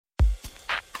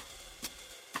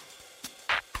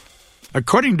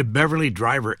According to Beverly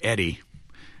Driver Eddy,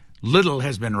 little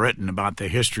has been written about the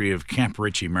history of Camp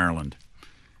Ritchie, Maryland.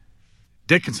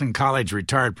 Dickinson College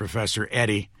retired professor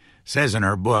Eddy says in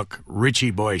her book,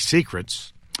 Ritchie Boy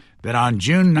Secrets, that on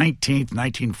June 19,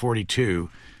 1942,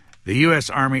 the U.S.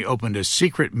 Army opened a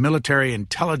secret military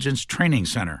intelligence training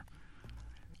center.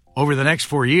 Over the next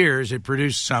 4 years, it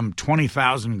produced some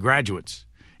 20,000 graduates,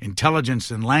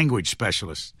 intelligence and language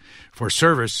specialists, for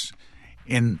service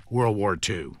in World War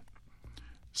II.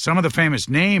 Some of the famous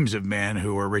names of men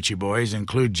who were Ritchie boys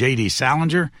include J.D.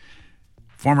 Salinger,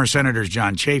 former Senators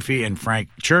John Chafee and Frank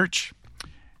Church,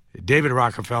 David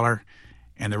Rockefeller,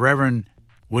 and the Reverend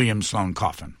William Sloane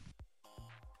Coffin.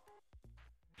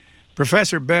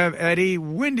 Professor Bev Eddy,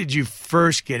 when did you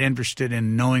first get interested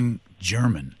in knowing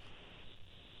German?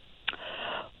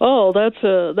 Oh,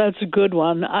 that's a good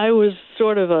one. I was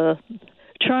sort of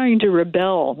trying to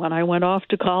rebel when I went off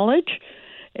to college,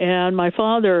 and my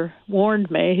father warned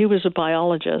me. He was a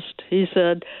biologist. He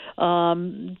said,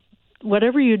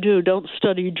 whatever you do, don't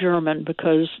study German,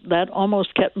 because that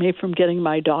almost kept me from getting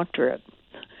my doctorate.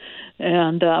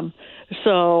 And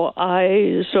so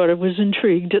I sort of was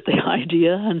intrigued at the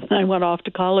idea, and I went off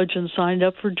to college and signed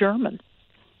up for German.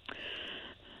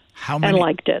 How many? And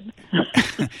liked it.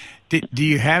 Do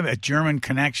you have a German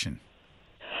connection?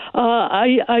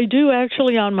 I do,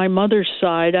 actually, on my mother's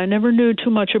side. I never knew too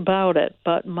much about it,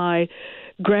 but my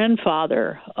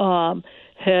grandfather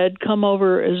had come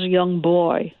over as a young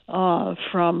boy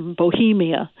from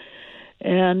Bohemia,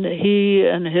 and he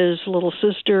and his little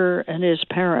sister and his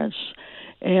parents.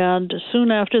 And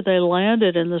soon after they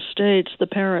landed in the States, the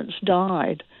parents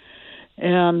died.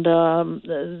 And the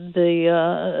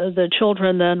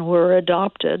children then were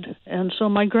adopted. And so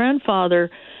my grandfather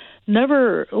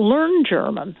never learned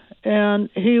German. And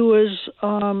he was,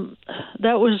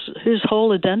 that was his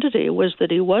whole identity, was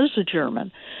that he was a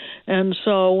German. And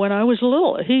so when I was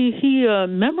little, he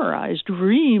memorized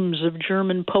reams of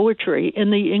German poetry in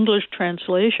the English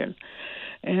translation.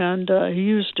 And he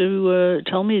used to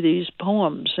tell me these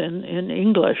poems in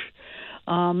English.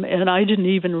 And I didn't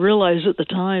even realize at the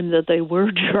time that they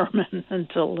were German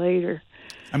until later.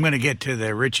 I'm going to get to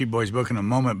the Ritchie Boys book in a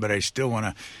moment, but I still want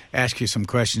to ask you some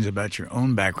questions about your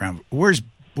own background. Where's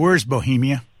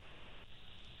Bohemia?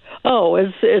 Oh,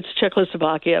 it's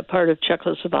Czechoslovakia, part of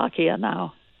Czechoslovakia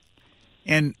now.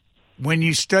 And when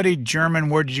you studied German,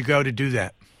 where did you go to do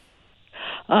that?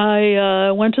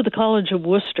 I went to the College of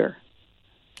Worcester.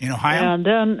 In Ohio? And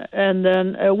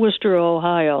then Worcester,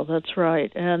 Ohio, that's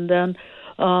right. And then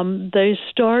they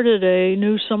started a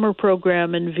new summer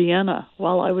program in Vienna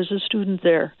while I was a student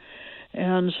there.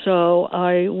 And so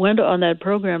I went on that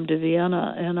program to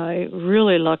Vienna, and I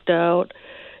really lucked out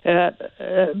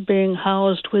at being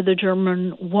housed with a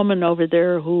German woman over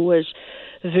there who was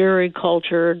very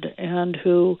cultured and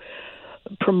who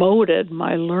promoted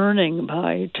my learning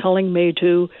by telling me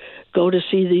to go to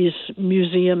see these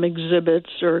museum exhibits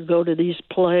or go to these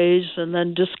plays and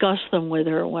then discuss them with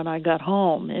her when I got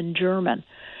home in German.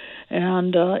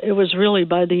 And it was really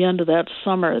by the end of that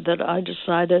summer that I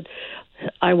decided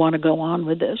I want to go on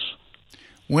with this.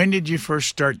 When did you first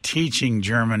start teaching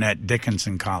German at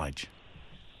Dickinson College?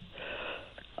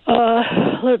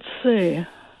 Let's see.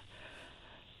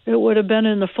 It would have been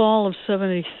in the fall of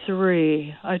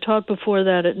 '73. I taught before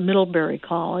that at Middlebury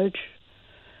College.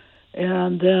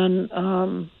 And then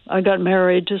I got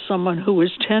married to someone who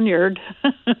was tenured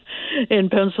in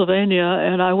Pennsylvania,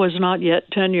 and I was not yet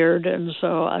tenured, and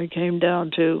so I came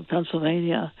down to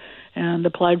Pennsylvania and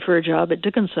applied for a job at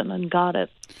Dickinson and got it.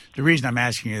 The reason I'm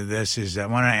asking you this is I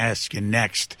want to ask you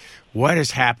next, what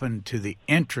has happened to the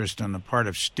interest on the part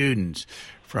of students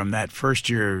from that first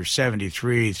year of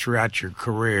 '73 throughout your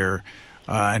career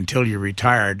until you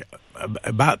retired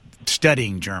about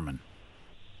studying German?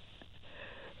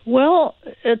 Well,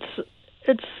 it's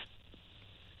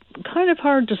kind of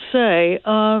hard to say.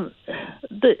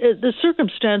 The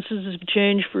circumstances have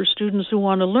changed for students who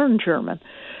want to learn German.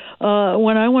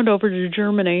 When I went over to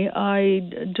Germany, I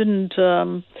didn't.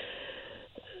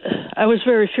 I was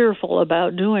very fearful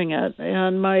about doing it,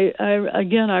 and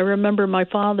I remember my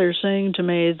father saying to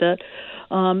me that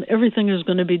everything is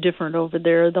going to be different over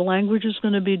there. The language is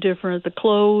going to be different. The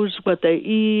clothes, what they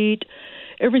eat.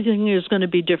 Everything is going to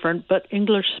be different, but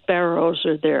English sparrows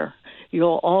are there.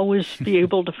 You'll always be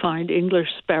able to find English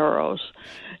sparrows.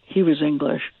 He was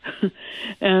English.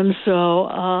 And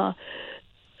so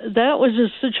that was a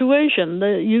situation.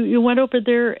 You went over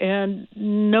there and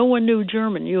no one knew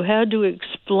German. You had to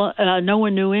no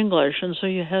one knew English, and so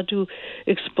you had to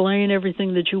explain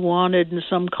everything that you wanted in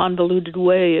some convoluted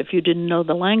way if you didn't know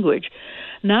the language.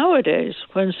 Nowadays,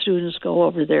 when students go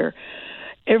over there,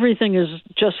 everything is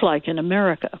just like in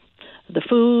America. The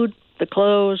food, the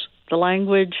clothes, the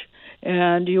language,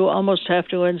 and you almost have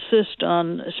to insist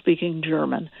on speaking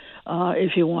German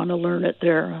if you want to learn it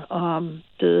there.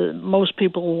 Most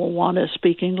people will want to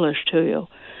speak English to you.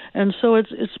 And so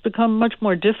it's become much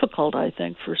more difficult, I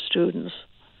think, for students.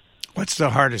 What's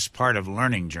the hardest part of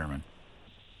learning German?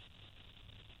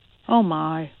 Oh,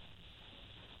 my.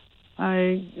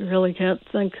 I really can't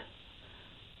think.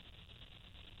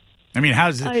 I mean,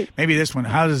 how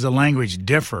does the language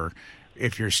differ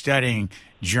if you're studying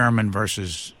German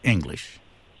versus English?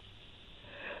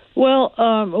 Well,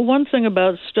 one thing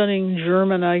about studying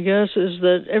German, I guess, is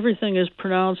that everything is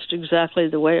pronounced exactly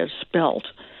the way it's spelt.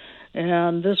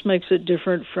 And this makes it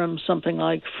different from something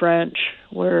like French,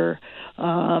 where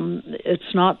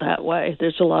it's not that way.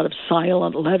 There's a lot of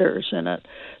silent letters in it.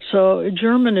 So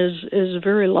German is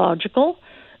very logical.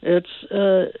 It's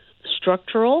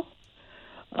structural.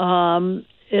 I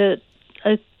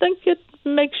think it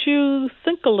makes you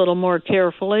think a little more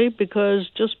carefully because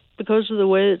of the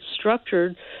way it's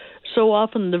structured, so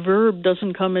often the verb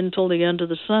doesn't come until the end of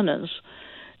the sentence.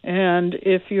 And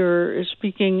if you're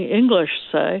speaking English,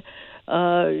 say,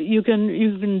 you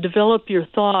can develop your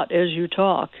thought as you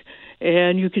talk,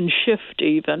 and you can shift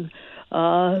even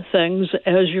things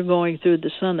as you're going through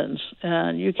the sentence.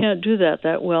 And you can't do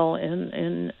that well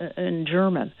in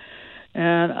German.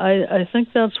 And I think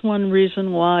that's one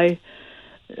reason why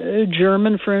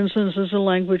German, for instance, is a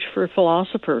language for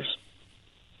philosophers.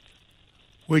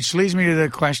 Which leads me to the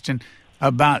question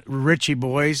about Ritchie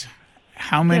Boys.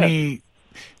 How many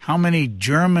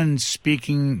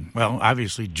German-speaking, well,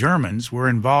 obviously Germans, were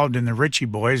involved in the Ritchie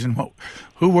Boys, and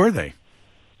who were they?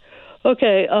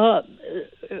 Okay, of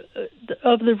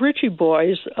the Ritchie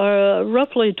Boys,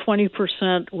 roughly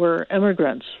 20% were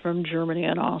immigrants from Germany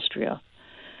and Austria.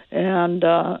 And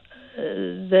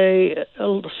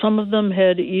some of them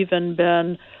had even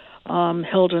been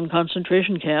held in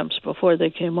concentration camps before they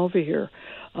came over here.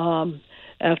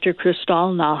 After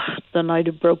Kristallnacht, the Night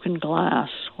of Broken Glass,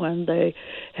 when they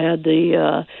had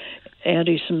the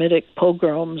anti-Semitic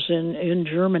pogroms in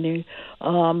Germany,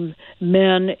 Jewish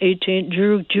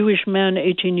men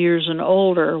 18 years and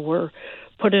older were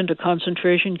put into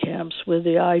concentration camps with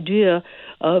the idea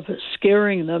of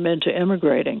scaring them into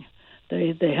immigrating.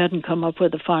 They hadn't come up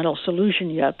with a final solution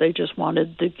yet. They just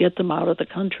wanted to get them out of the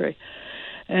country.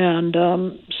 And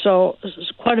so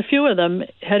quite a few of them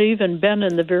had even been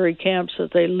in the very camps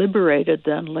that they liberated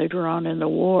then later on in the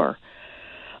war.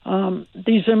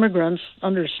 These immigrants,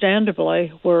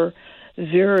 understandably, were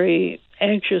very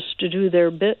anxious to do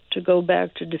their bit to go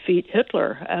back to defeat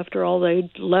Hitler. After all,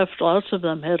 lots of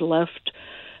them had left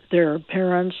their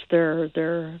parents,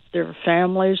 their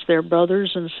families, their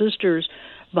brothers and sisters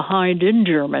behind in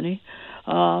Germany.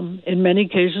 In many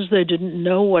cases, they didn't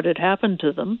know what had happened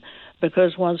to them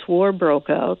because once war broke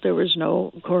out, there was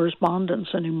no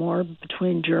correspondence anymore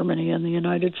between Germany and the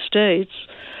United States.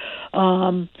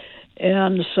 And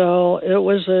so it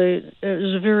was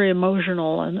a very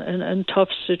emotional and tough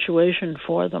situation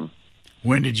for them.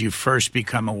 When did you first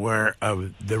become aware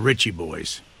of the Ritchie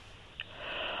Boys?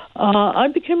 I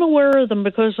became aware of them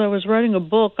because I was writing a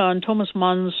book on Thomas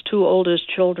Mann's two oldest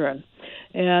children.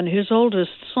 And his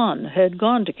oldest son had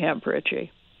gone to Camp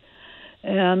Ritchie.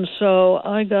 And so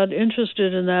I got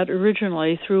interested in that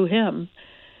originally through him.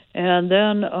 And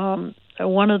then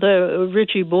one of the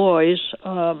Ritchie boys,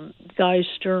 Guy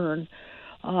Stern,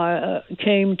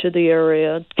 came to the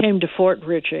area, came to Fort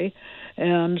Ritchie.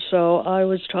 And so I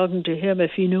was talking to him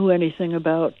if he knew anything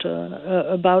about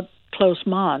Klaus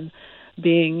Mann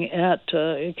being at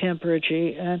Camp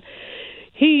Ritchie. And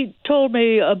he told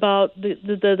me about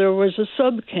that there was a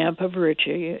sub-camp of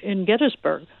Ritchie in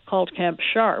Gettysburg called Camp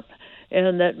Sharp,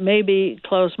 and that maybe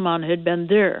Klaus Mann had been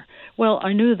there. Well,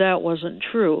 I knew that wasn't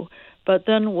true, but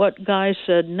then what Guy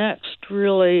said next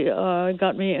really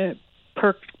got me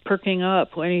perking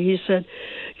up when he said,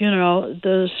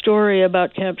 the story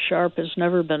about Camp Sharp has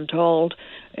never been told,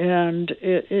 and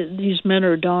these men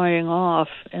are dying off,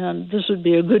 and this would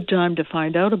be a good time to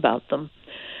find out about them.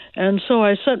 And so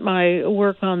I set my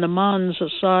work on the Manns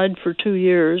aside for 2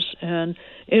 years and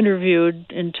interviewed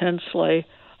intensely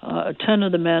 10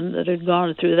 of the men that had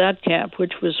gone through that camp,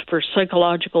 which was for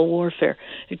psychological warfare.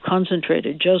 It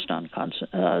concentrated just on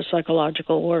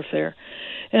psychological warfare.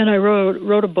 And I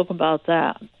wrote a book about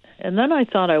that. And then I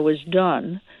thought I was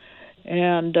done.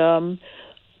 And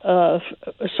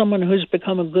someone who's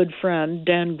become a good friend,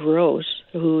 Dan Gross,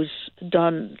 who's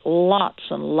done lots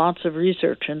and lots of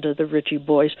research into the Ritchie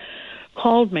Boys,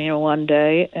 called me one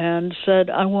day and said,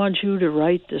 I want you to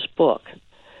write this book.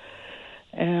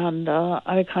 And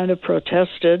I kind of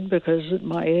protested because at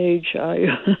my age I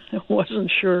wasn't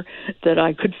sure that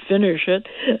I could finish it.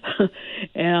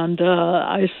 And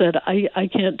I said, I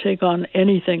can't take on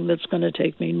anything that's going to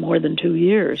take me more than 2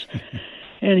 years.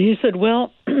 And he said,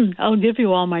 well, I'll give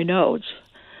you all my notes.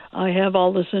 I have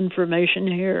all this information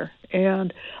here.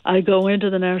 And I go into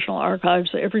the National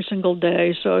Archives every single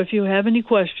day. So if you have any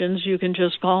questions, you can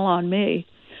just call on me.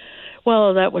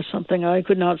 Well, that was something I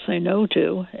could not say no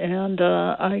to, and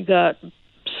I got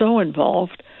so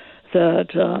involved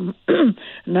that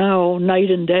now,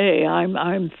 night and day,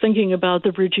 I'm thinking about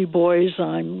the Ritchie boys.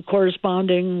 I'm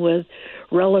corresponding with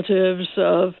relatives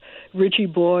of Ritchie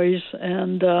boys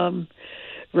and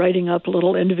writing up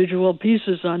little individual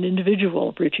pieces on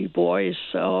individual Ritchie boys.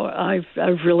 So I've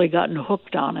really gotten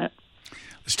hooked on it.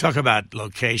 Let's talk about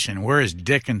location. Where is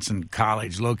Dickinson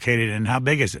College located, and how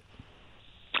big is it?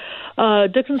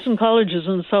 Dickinson College is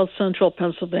in south central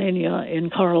Pennsylvania in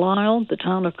Carlisle, the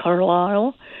town of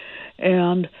Carlisle,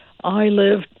 and I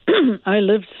lived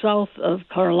south of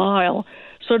Carlisle,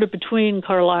 sort of between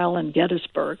Carlisle and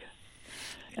Gettysburg.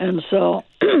 And so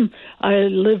I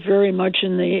live very much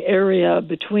in the area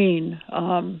between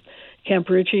Camp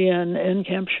Ritchie and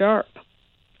Camp Sharp.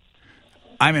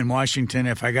 I'm in Washington.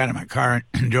 If I got in my car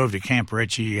and drove to Camp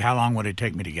Ritchie, how long would it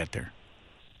take me to get there?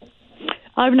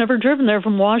 I've never driven there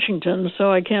from Washington,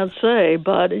 so I can't say.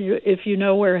 But if you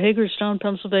know where Hagerstown,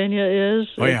 Pennsylvania is,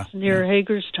 it's near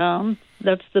Hagerstown.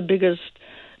 That's the biggest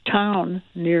town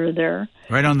near there.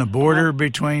 Right on the border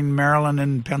between Maryland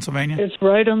and Pennsylvania? It's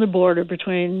right on the border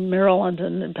between Maryland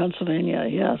and Pennsylvania,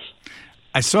 yes.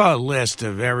 I saw a list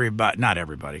of everybody, not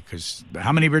everybody, because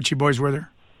how many Ritchie boys were there?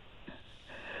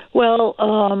 Well,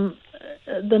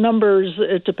 the numbers,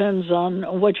 it depends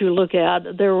on what you look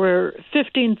at. There were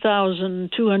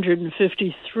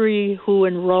 15,253 who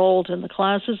enrolled in the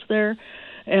classes there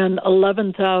and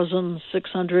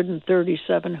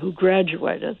 11,637 who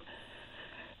graduated.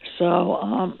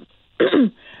 So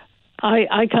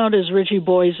I count as Ritchie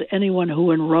boys anyone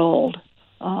who enrolled.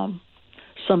 Some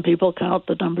people count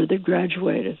the number that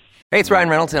graduated. Hey, it's Ryan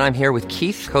Reynolds, and I'm here with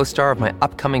Keith, co-star of my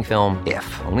upcoming film,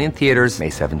 If, only in theaters May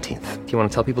 17th. Do you want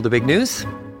to tell people the big news?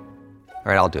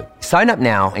 All right, I'll do it. Sign up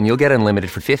now and you'll get unlimited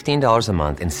for $15 a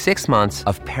month and 6 months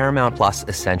of Paramount Plus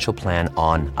Essential Plan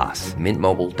on us.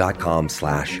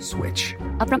 MintMobile.com/switch.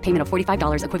 Upfront payment of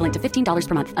 $45 equivalent to $15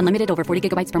 per month. Unlimited over 40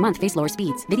 gigabytes per month. Face lower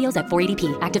speeds. Videos at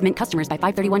 480p. Active Mint customers by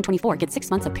 531.24 get 6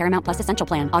 months of Paramount Plus Essential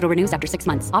Plan. Auto renews after 6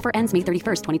 months. Offer ends May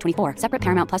 31st, 2024. Separate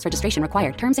Paramount Plus registration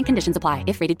required. Terms and conditions apply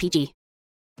if rated PG.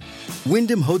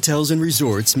 Wyndham Hotels &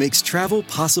 Resorts makes travel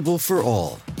possible for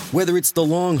all. Whether it's the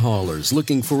long haulers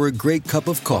looking for a great cup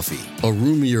of coffee, a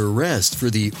roomier rest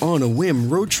for the on-a-whim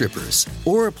road trippers,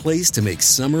 or a place to make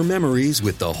summer memories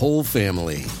with the whole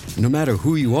family. No matter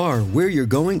who you are, where you're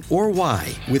going, or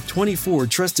why, with 24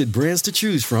 trusted brands to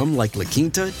choose from like La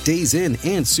Quinta, Days Inn,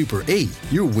 and Super 8,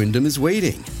 your Wyndham is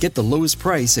waiting. Get the lowest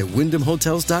price at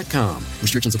WyndhamHotels.com.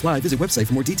 Restrictions apply. Visit website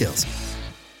for more details.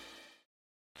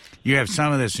 You have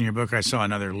some of this in your book. I saw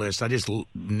another list. I just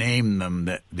named them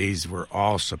that these were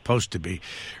all supposed to be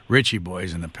Ritchie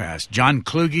boys in the past. John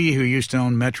Kluge, who used to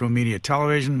own Metro Media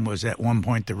Television, was at one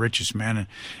point the richest man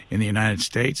in the United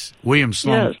States. William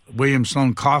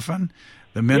Sloane Coffin,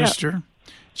 the minister. Yes.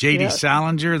 J.D.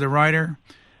 Salinger, the writer.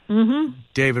 Mm-hmm.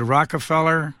 David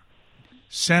Rockefeller.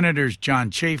 Senators John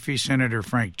Chafee, Senator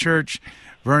Frank Church,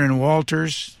 Vernon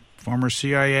Walters, former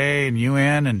CIA and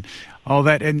UN, and all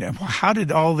that. And how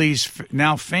did all these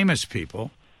now famous people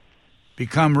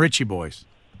become Ritchie boys?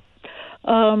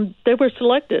 They were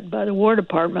selected by the War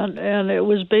Department, and it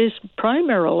was based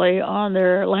primarily on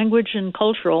their language and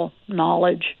cultural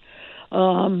knowledge.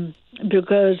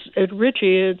 Because at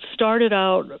Ritchie, it started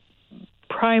out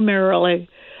primarily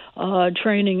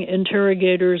training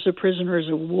interrogators of prisoners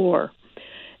of war.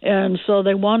 And so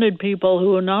they wanted people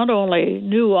who not only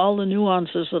knew all the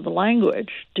nuances of the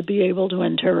language to be able to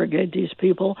interrogate these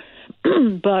people,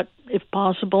 but, if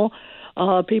possible,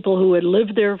 people who had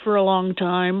lived there for a long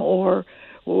time or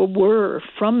were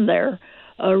from there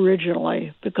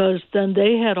originally, because then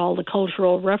they had all the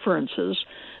cultural references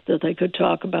that they could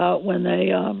talk about when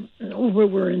they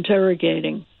were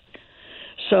interrogating.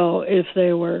 So if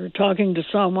they were talking to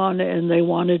someone and they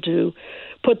wanted to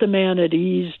put the man at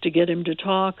ease to get him to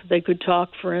talk, they could talk,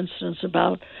 for instance,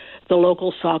 about the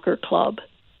local soccer club,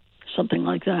 something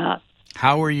like that.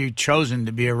 How were you chosen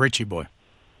to be a Ritchie boy?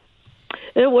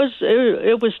 It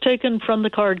was taken from the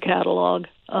card catalog.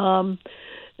 The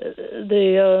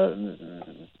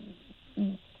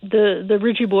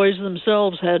Ritchie boys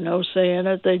themselves had no say in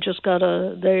it. They just got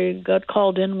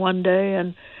called in one day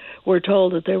and were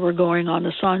told that they were going on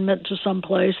assignment to some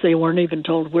place. They weren't even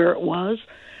told where it was,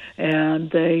 and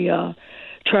they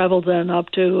traveled then up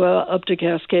to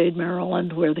Cascade,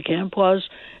 Maryland, where the camp was,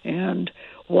 and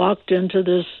walked into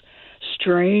this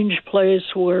strange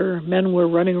place where men were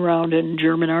running around in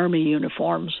German Army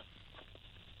uniforms.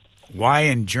 Why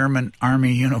in German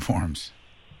Army uniforms?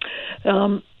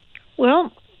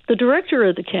 Well, the director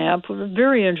of the camp was a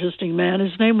very interesting man.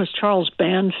 His name was Charles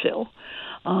Banfill.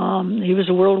 He was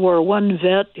a World War I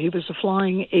vet. He was a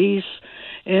flying ace,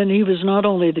 and he was not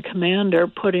only the commander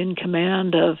put in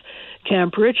command of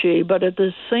Camp Ritchie, but at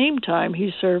the same time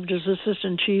he served as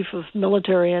Assistant Chief of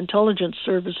Military Intelligence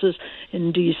Services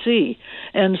in D.C.,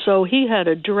 and so he had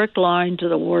a direct line to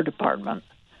the War Department.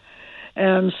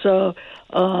 And so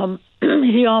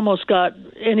he almost got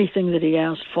anything that he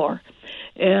asked for.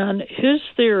 And his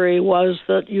theory was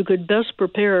that you could best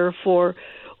prepare for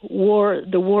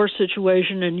the war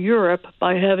situation in Europe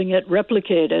by having it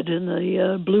replicated in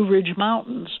the Blue Ridge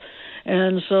Mountains.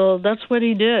 And so that's what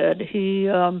he did. He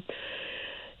had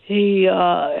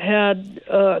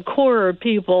a core of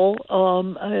people,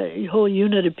 a whole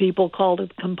unit of people called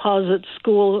it Composite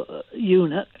School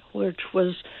Unit, which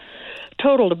was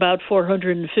totaled about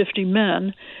 450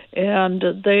 men, and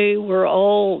they were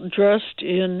all dressed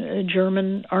in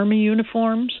German Army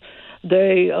uniforms.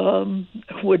 They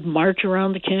would march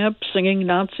around the camp singing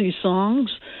Nazi songs.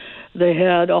 They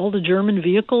had all the German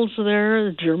vehicles there,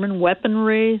 the German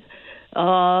weaponry.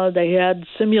 They had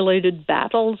simulated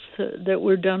battles that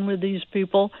were done with these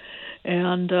people.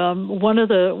 And one of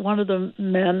the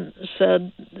men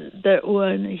said that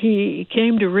when he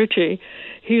came to Ritchie,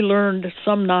 he learned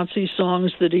some Nazi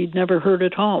songs that he'd never heard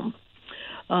at home.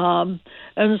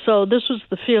 And so this was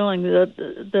the feeling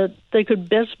that they could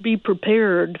best be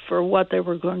prepared for what they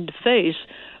were going to face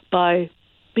by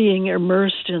being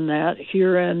immersed in that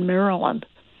here in Maryland.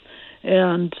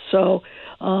 And so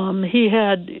he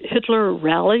had Hitler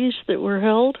rallies that were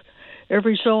held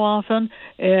every so often,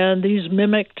 and these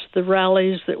mimicked the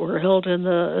rallies that were held in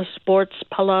the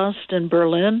Sportspalast in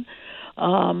Berlin.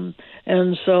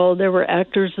 And so there were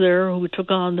actors there who took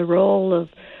on the role of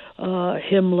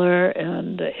Himmler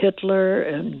and Hitler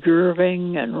and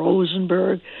Goering and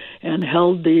Rosenberg and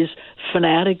held these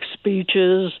fanatic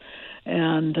speeches.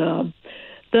 And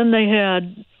then they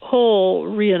had whole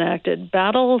reenacted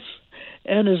battles.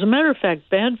 And as a matter of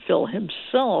fact, Banfill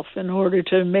himself, in order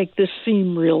to make this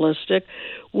seem realistic,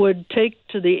 would take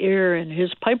to the air in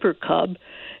his Piper Cub,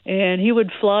 and he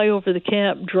would fly over the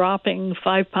camp dropping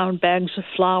 5-pound bags of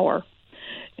flour.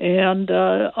 And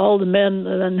all the men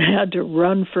then had to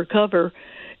run for cover,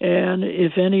 and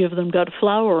if any of them got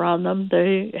flour on them,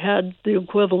 they had the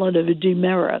equivalent of a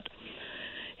demerit.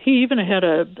 He even had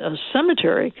a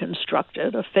cemetery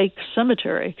constructed, a fake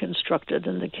cemetery constructed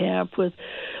in the camp with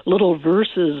little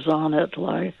verses on it,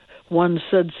 like one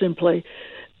said simply,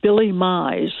 "Billy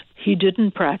Mize, he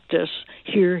didn't practice,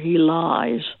 here he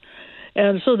lies."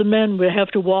 And so the men would have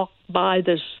to walk by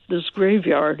this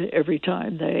graveyard every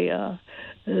time they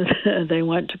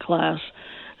went to class.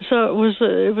 So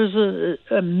it was an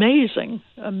amazing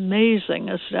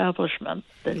establishment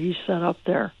that he set up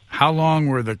there. How long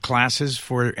were the classes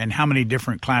for, and how many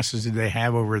different classes did they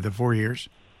have over the 4 years?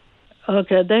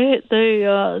 Okay,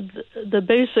 the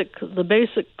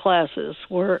basic classes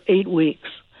were 8 weeks,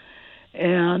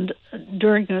 and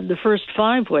during the first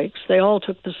 5 weeks, they all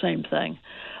took the same thing,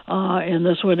 and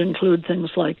this would include things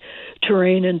like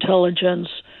terrain intelligence,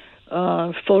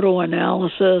 photo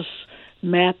analysis,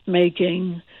 map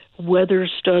making, weather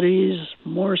studies,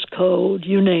 Morse code,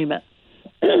 you name it.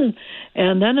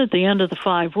 And then at the end of the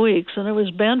 5 weeks, and it was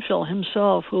Banfill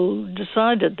himself who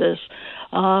decided this,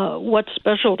 what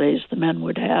specialties the men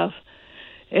would have.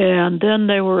 And then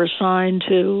they were assigned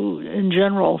to, in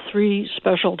general, 3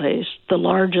 specialties, the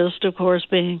largest, of course,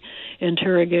 being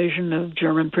interrogation of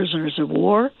German prisoners of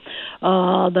war.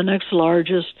 The next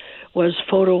largest was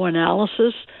photo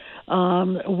analysis,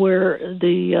 where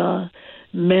the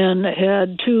men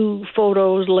had 2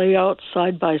 photos lay out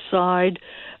side by side,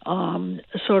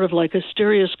 sort of like a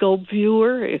stereoscope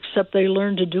viewer, except they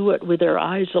learned to do it with their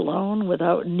eyes alone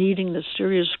without needing the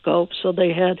stereoscope. So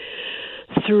they had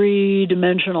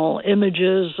 3-dimensional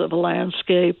images of a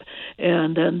landscape,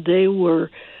 and then they were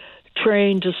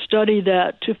trained to study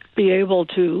that to be able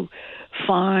to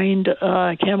find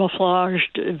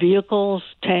camouflaged vehicles,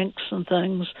 tanks and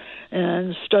things,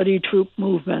 and study troop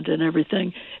movement and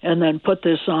everything, and then put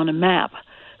this on a map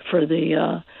for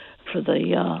the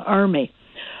Army.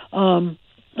 And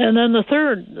then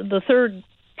the third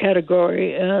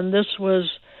category, and this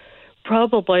was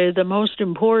probably the most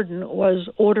important, was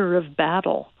order of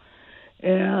battle.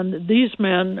 And these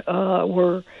men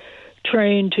were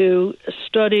trained to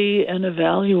study and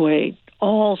evaluate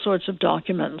all sorts of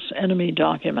documents, enemy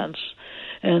documents.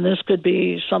 And this could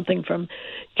be something from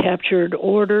captured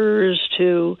orders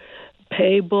to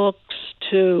pay books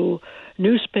to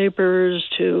newspapers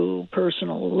to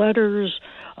personal letters,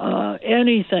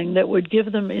 anything that would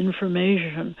give them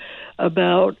information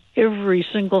about every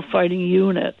single fighting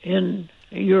unit in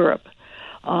Europe,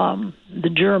 the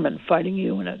German fighting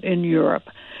unit in Europe.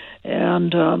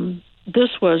 And this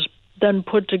was then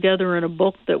put together in a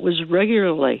book that was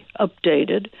regularly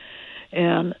updated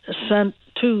and sent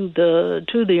to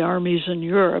the armies in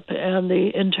Europe, and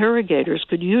the interrogators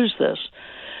could use this.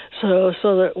 So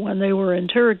that when they were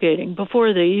interrogating,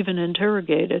 before they even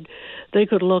interrogated, they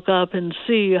could look up and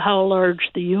see how large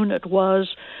the unit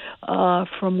was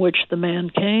from which the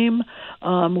man came,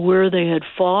 where they had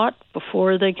fought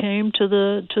before they came to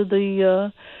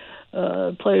the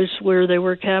place where they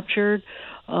were captured,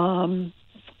 what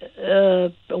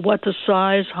the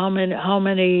size, how many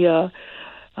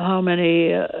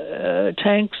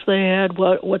tanks they had,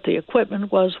 what the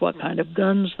equipment was, what kind of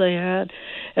guns they had.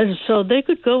 And so they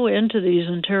could go into these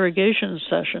interrogation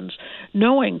sessions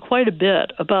knowing quite a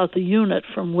bit about the unit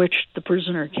from which the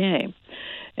prisoner came.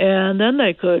 And then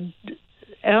they could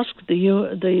ask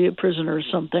the prisoner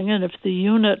something, and if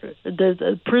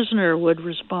the prisoner would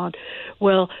respond,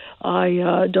 well,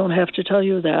 I don't have to tell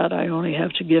you that, I only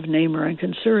have to give name, rank,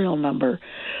 and serial number,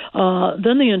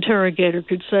 then the interrogator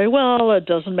could say, well, it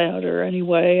doesn't matter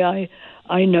anyway,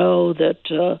 I know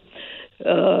that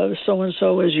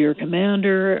so-and-so is your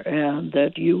commander and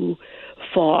that you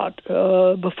fought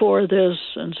before this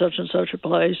in such and such a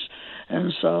place,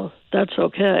 and so that's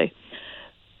okay.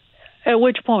 At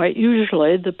which point,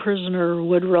 usually, the prisoner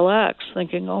would relax,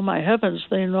 thinking, oh, my heavens,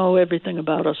 they know everything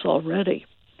about us already.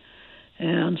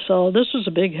 And so this was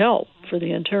a big help for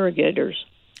the interrogators.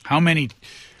 How many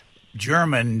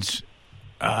Germans,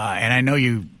 and I know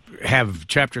you have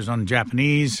chapters on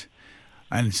Japanese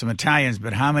and some Italians,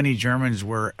 but how many Germans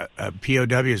were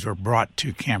POWs were brought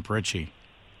to Camp Ritchie?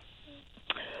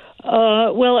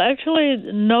 Well, actually,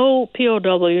 no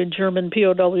German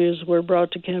POWs were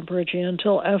brought to Camp Ritchie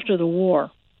until after the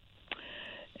war.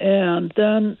 And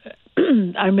then,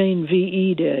 I mean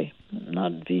VE Day,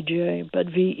 not VJ, but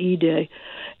VE Day.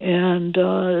 And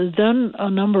then a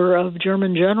number of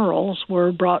German generals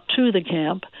were brought to the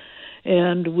camp,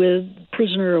 and with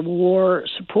prisoner of war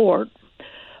support.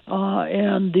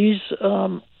 And these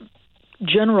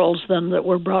generals then that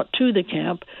were brought to the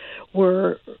camp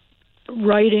were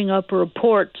writing up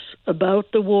reports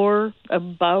about the war,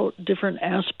 about different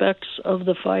aspects of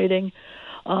the fighting,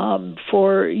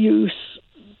 for use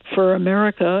for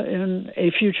America in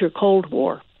a future Cold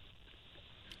War,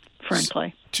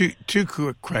 frankly. Two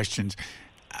quick questions.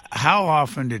 How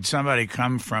often did somebody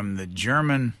come from the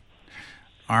German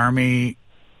Army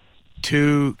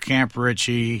to Camp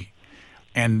Ritchie,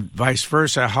 and vice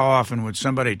versa? How often would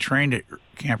somebody trained at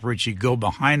Camp Ritchie go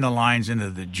behind the lines into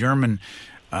the German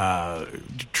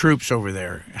troops over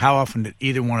there? How often did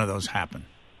either one of those happen?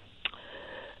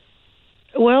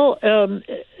 Well,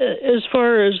 as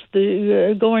far as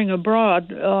the going abroad,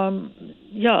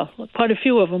 yeah, quite a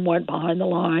few of them went behind the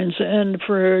lines, and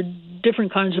for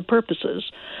different kinds of purposes.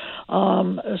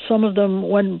 Some of them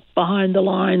went behind the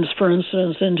lines, for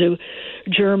instance, into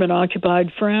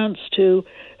German-occupied France to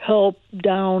help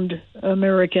downed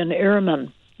American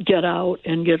airmen get out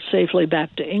and get safely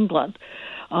back to England.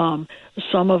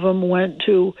 Some of them went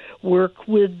to work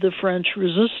with the French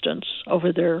resistance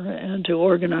over there and to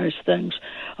organize things.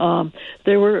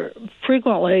 They were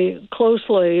frequently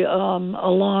closely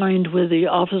aligned with the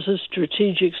Office of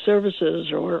Strategic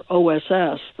Services, or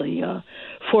OSS, the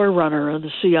forerunner of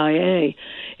the CIA,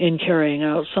 in carrying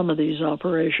out some of these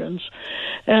operations.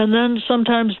 And then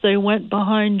sometimes they went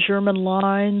behind German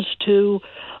lines to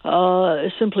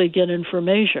simply get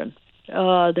information.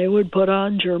 They would put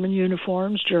on German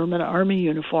uniforms, German Army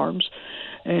uniforms,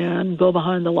 and go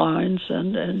behind the lines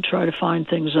and try to find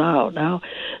things out. Now,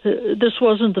 this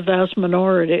wasn't the vast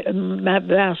majority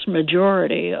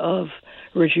of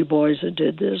Ritchie boys that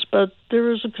did this, but there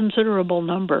was a considerable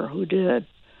number who did.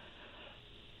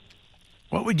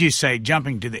 What would you say,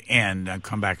 jumping to the end, I'll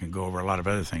come back and go over a lot of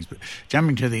other things, but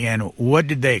jumping to the end, what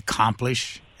did they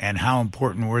accomplish and how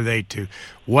important were they to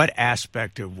what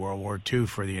aspect of World War II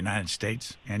for the United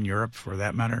States and Europe, for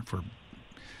that matter, for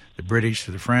the British, for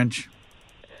the French?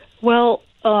 Well,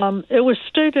 it was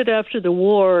stated after the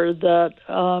war that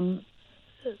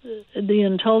the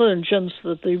intelligence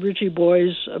that the Ritchie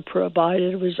boys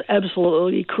provided was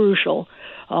absolutely crucial,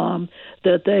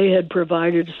 that they had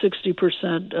provided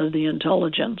 60% of the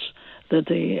intelligence that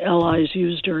the Allies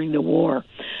used during the war.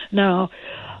 Now,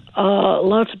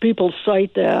 lots of people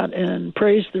cite that and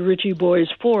praise the Ritchie boys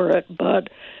for it, but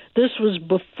this was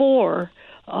before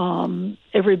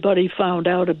everybody found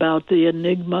out about the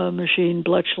Enigma machine,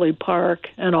 Bletchley Park,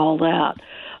 and all that.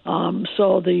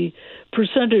 So the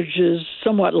percentage is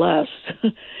somewhat less.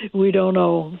 We don't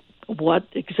know what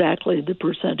exactly the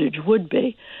percentage would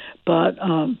be, but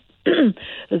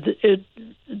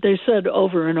they said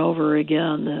over and over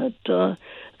again that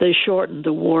they shortened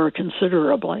the war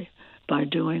considerably by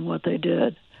doing what they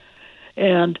did.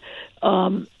 And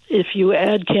if you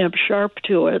add Camp Sharp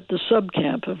to it, the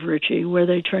sub-camp of Ritchie, where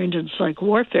they trained in psych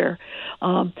warfare,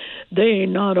 they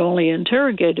not only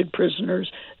interrogated prisoners,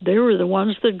 they were the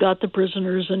ones that got the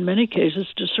prisoners in many cases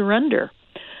to surrender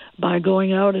by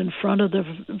going out in front of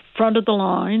the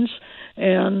lines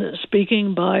and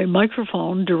speaking by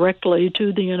microphone directly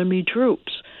to the enemy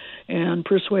troops and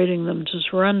persuading them to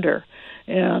surrender.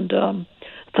 And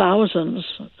thousands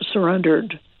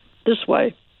surrendered this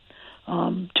way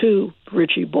to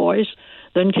Ritchie boys,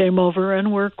 then came over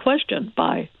and were questioned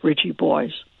by Ritchie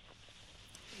boys.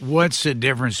 What's the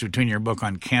difference between your book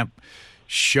on Camp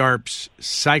Sharp's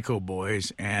Psycho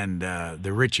Boys and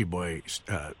the Ritchie boys,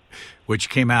 which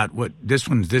came out, this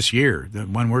one's this year. The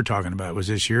one we're talking about was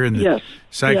this year, and the yes.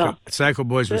 Psycho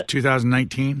Boys was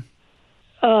 2019?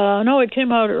 No, it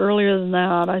came out earlier than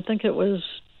that. I think it was,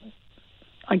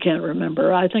 I can't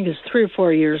remember. I think it's 3 or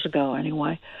 4 years ago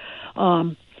anyway.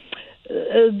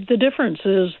 The difference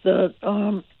is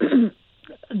that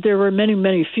there were many,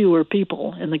 many fewer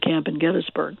people in the camp in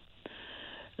Gettysburg.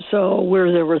 So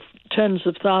where there were tens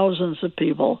of thousands of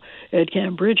people at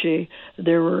Camp Ritchie,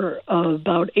 there were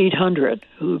about 800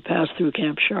 who passed through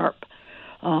Camp Sharp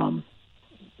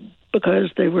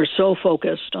because they were so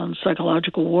focused on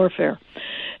psychological warfare.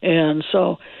 And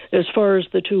so as far as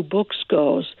the two books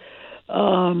goes,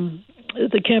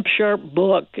 the Camp Sharp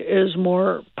book is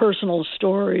more personal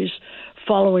stories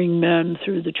following men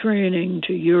through the training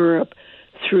to Europe,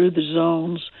 through the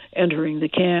zones, entering the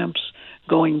camps,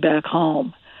 going back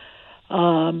home.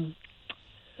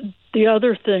 The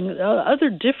other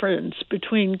difference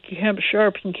between Camp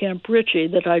Sharp and Camp Ritchie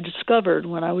that I discovered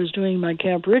when I was doing my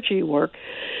Camp Ritchie work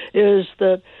is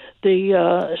that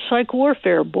the psych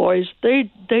warfare boys,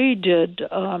 they did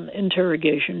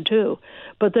interrogation too,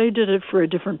 but they did it for a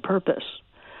different purpose.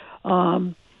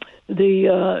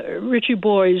 The Ritchie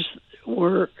boys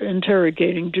were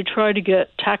interrogating to try to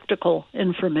get tactical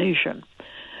information,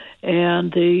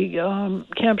 and the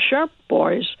Camp Sharp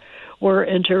boys were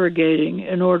interrogating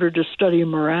in order to study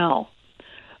morale,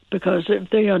 because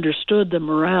if they understood the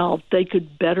morale, they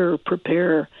could better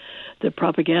prepare the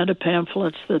propaganda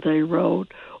pamphlets that they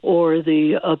wrote or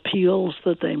the appeals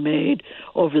that they made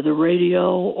over the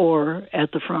radio or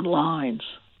at the front lines.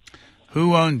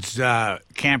 Who owns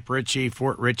Camp Ritchie,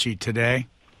 Fort Ritchie today?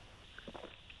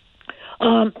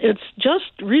 It's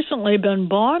just recently been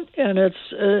bought, and it's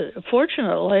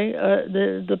fortunately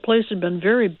the place had been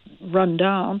very run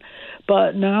down,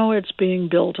 but now it's being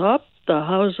built up. The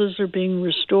houses are being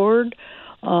restored.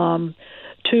 2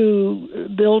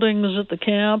 buildings at the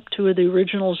camp, 2 of the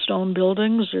original stone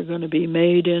buildings, are going to be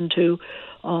made into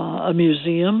a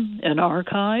museum, an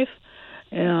archive,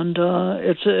 and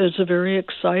it's a very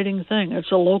exciting thing.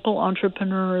 It's a local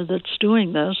entrepreneur that's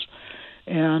doing this,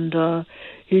 and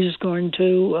he's going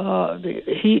to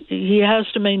he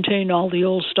has to maintain all the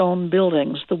old stone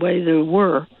buildings the way they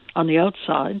were on the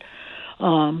outside,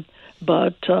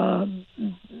 but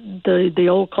the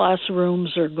old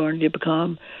classrooms are going to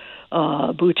become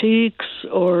boutiques,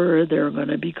 or they're going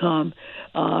to become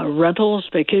rentals,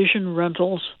 vacation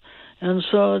rentals. And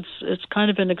so it's kind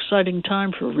of an exciting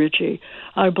time for Ritchie.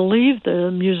 I believe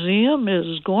the museum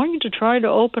is going to try to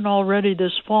open already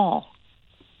this fall.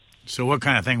 So what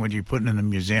kind of thing would you put in the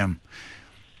museum?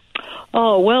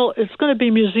 Oh, well, it's going to be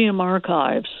museum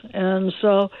archives. And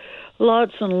so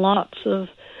lots and lots of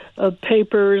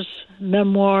papers,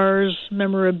 memoirs,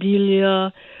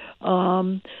 memorabilia,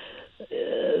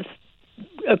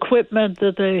 equipment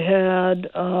that they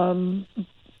had,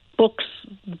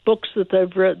 books that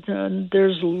they've written.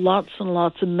 There's lots and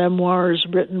lots of memoirs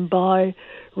written by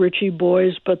Ritchie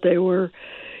boys, but they were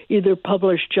either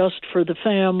published just for the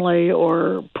family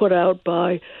or put out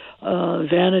by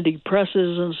vanity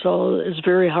presses, and so it's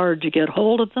very hard to get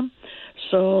hold of them.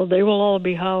 So they will all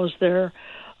be housed there,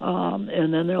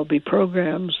 and then there'll be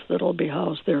programs that'll be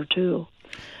housed there too.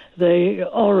 They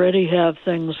already have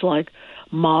things like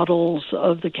models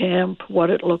of the camp, what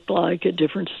it looked like at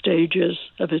different stages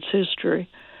of its history.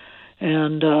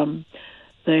 And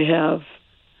they have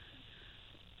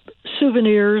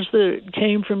souvenirs that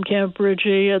came from Camp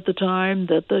Ritchie at the time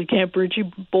that the Camp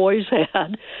Ritchie boys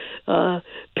had,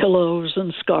 pillows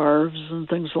and scarves and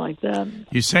things like that.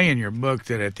 You say in your book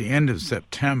that at the end of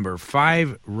September,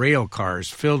 5 rail cars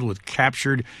filled with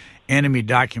captured enemy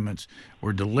documents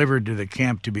were delivered to the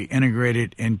camp to be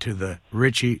integrated into the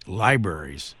Ritchie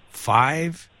libraries.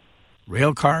 5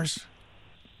 rail cars?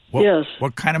 Yes.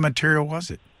 What kind of material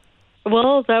was it?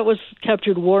 Well, that was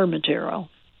captured war material.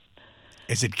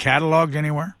 Is it cataloged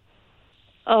anywhere?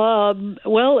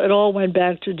 Well, it all went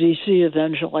back to D.C.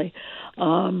 eventually,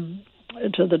 to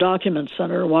the Document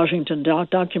Center, Washington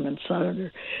Document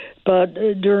Center. But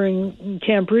during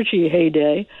Camp Ritchie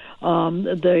heyday,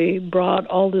 they brought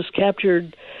all this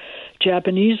captured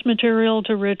Japanese material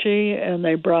to Ritchie, and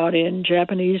they brought in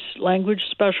Japanese language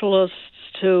specialists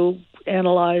to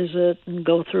analyze it and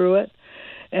go through it.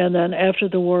 And then after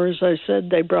the war, as I said,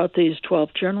 they brought these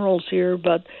 12 generals here,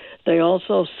 but they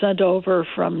also sent over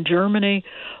from Germany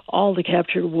all the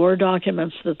captured war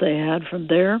documents that they had from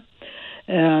there.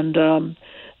 And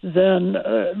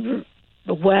then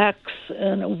Wax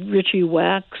and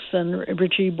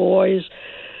Ritchie boys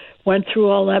went through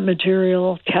all that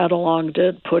material, cataloged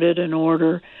it, put it in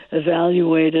order,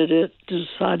 evaluated it,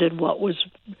 decided what was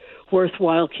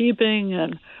worthwhile keeping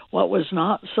and what was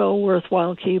not so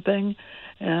worthwhile keeping.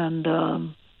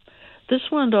 And this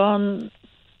went on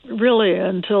really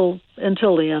until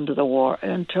the end of the war,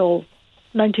 until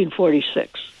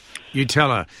 1946. You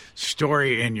tell a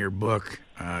story in your book,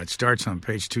 it starts on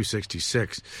page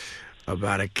 266,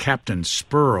 about a Captain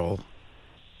Spurl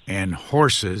and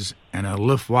horses and a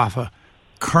Luftwaffe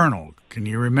colonel. Can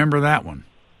you remember that one?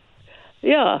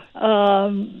 Yeah,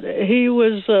 he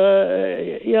was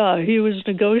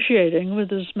negotiating with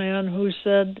this man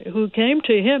who came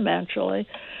to him actually,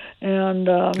 and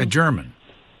a German.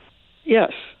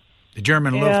 Yes, the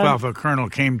German Luftwaffe colonel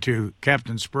came to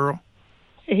Captain Spurl.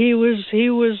 He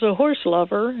was a horse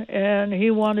lover, and he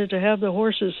wanted to have the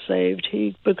horses saved.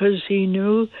 Because he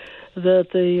knew that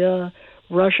the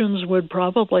Russians would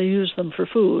probably use them for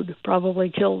food, probably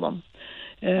kill them.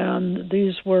 And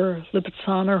these were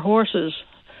Lipizzaner horses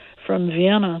from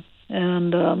Vienna.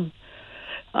 And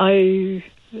I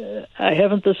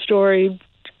haven't the story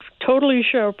totally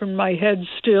sharp in my head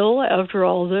still after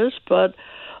all this, but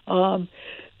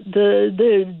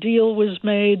the deal was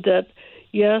made that,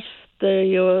 yes,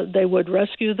 they would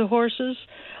rescue the horses,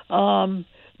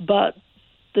 but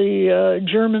the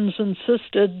Germans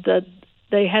insisted that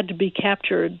they had to be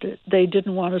captured. They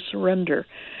didn't want to surrender.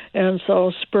 And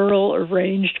so Spurl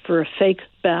arranged for a fake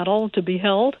battle to be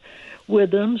held with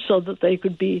them so that they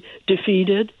could be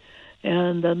defeated,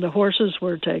 and then the horses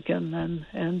were taken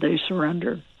and they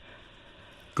surrendered.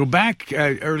 Go back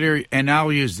earlier, and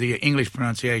I'll use the English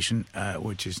pronunciation,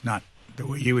 which is not the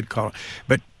way you would call it,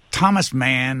 but Thomas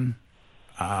Mann,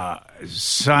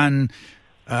 son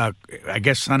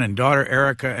and daughter,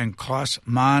 Erica and Klaus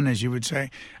Mann, as you would say.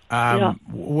 Yeah.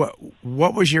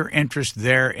 What was your interest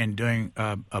there in doing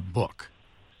a book?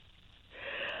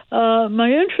 My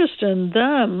interest in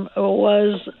them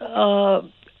was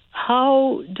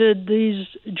how did these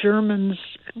Germans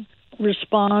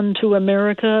respond to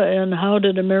America, and how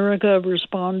did America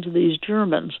respond to these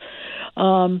Germans?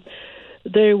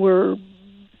 They were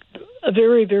a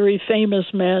very, very famous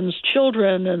man's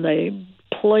children, and they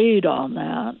played on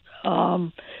that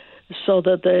so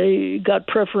that they got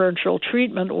preferential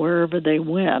treatment wherever they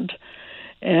went.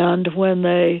 And when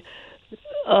they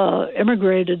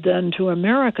immigrated then to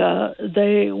America,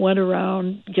 they went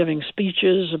around giving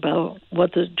speeches about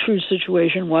what the true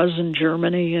situation was in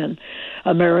Germany, and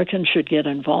Americans should get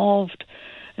involved.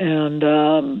 And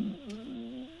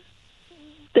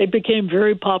they became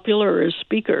very popular as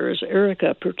speakers,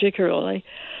 Erica particularly.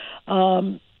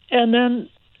 And then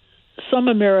some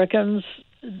Americans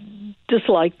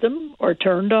disliked them or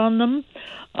turned on them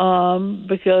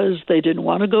because they didn't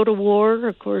want to go to war.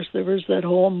 Of course, there was that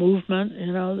whole movement,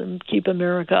 to keep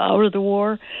America out of the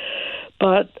war.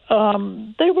 But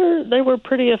they were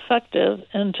pretty effective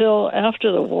until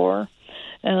after the war.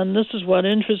 And this is what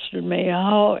interested me,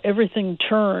 how everything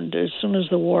turned as soon as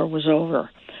the war was over.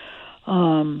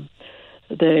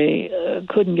 They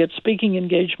couldn't get speaking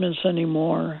engagements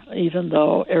anymore, even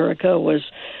though Erica was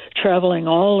traveling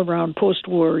all around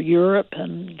post-war Europe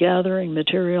and gathering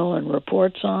material and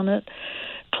reports on it.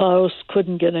 Klaus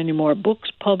couldn't get any more books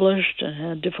published and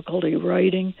had difficulty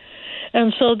writing.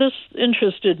 And so this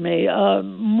interested me,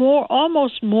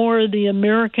 almost more the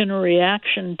American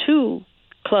reaction to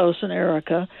Klaus and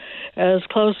Erica, as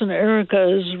Klaus and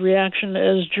Erica's reaction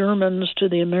as Germans to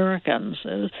the Americans.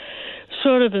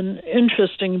 sort of an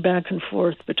interesting back and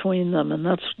forth between them, and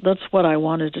that's what I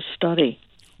wanted to study.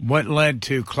 What led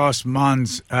to Klaus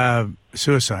Mann's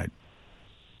suicide?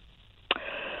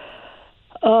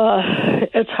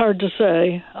 It's hard to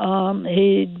say.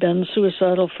 He'd been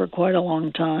suicidal for quite a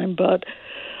long time, but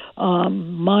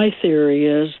my theory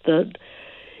is that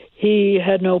he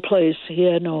had no place, he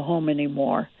had no home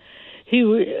anymore.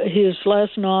 His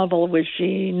last novel, which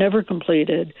he never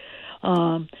completed,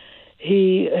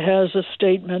 he has a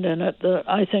statement in it that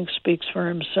I think speaks for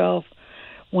himself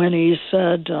when he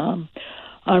said,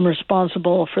 I'm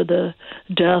responsible for the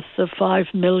death of 5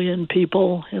 million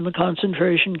people in the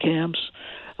concentration camps.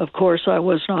 Of course, I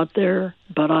was not there,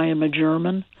 but I am a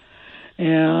German,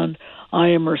 and I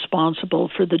am responsible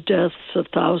for the deaths of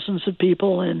thousands of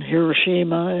people in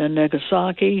Hiroshima and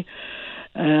Nagasaki,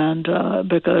 and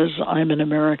because I'm an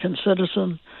American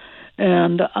citizen.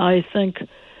 And I think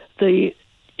the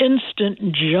instant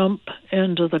jump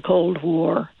into the Cold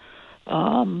War,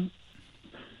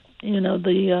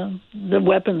 the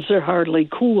weapons are hardly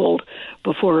cooled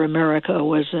before America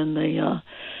was in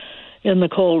the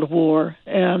Cold War,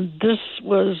 and this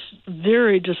was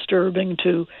very disturbing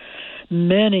to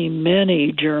many,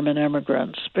 many German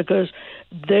immigrants because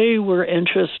they were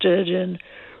interested in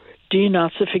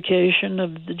denazification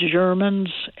of the Germans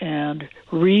and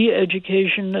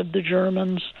re-education of the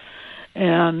Germans,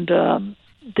 and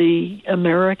the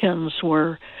Americans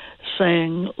were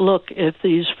saying, look, if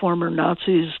these former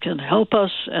Nazis can help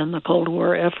us in the Cold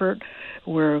War effort,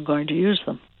 we're going to use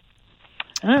them.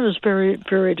 And it was very,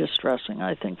 very distressing,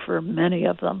 I think, for many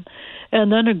of them.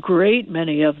 And then a great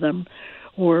many of them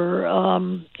were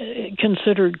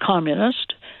considered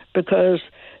communist because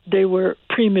they were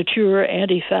premature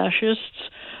anti-fascists.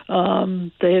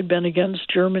 They had been against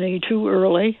Germany too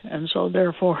early, and so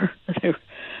therefore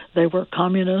they were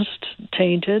communist,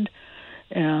 tainted.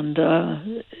 And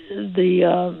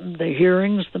the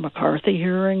hearings, the McCarthy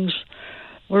hearings,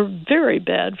 were very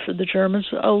bad for the Germans.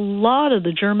 A lot of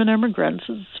the German immigrants,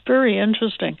 it's very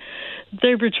interesting,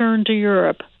 they returned to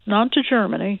Europe, not to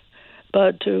Germany,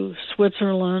 but to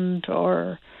Switzerland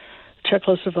or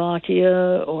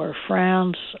Czechoslovakia or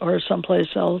France or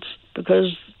someplace else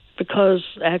because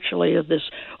actually of this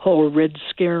whole Red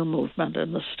Scare movement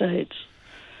in the States,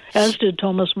 as did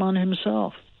Thomas Mann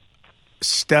himself.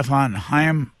 Stefan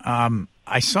Heym,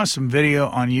 I saw some video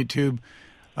on YouTube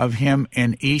of him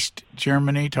in East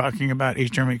Germany, talking about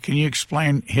East Germany. Can you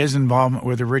explain his involvement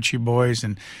with the Ritchie Boys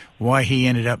and why he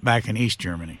ended up back in East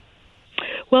Germany?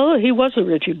 Well, he was a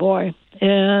Ritchie boy,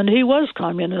 and he was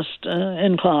communist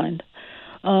inclined,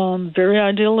 very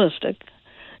idealistic.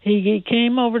 He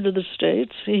came over to the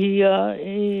States. He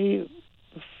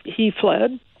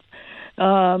fled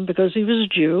because he was a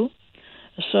Jew.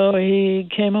 So he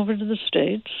came over to the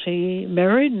States. He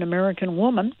married an American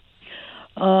woman.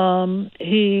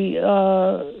 He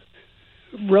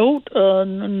wrote a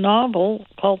novel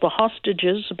called The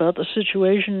Hostages about the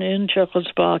situation in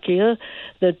Czechoslovakia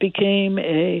that became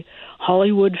a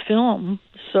Hollywood film.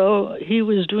 So he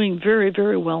was doing very,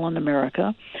 very well in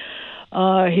America.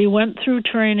 He went through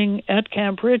training at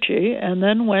Camp Ritchie and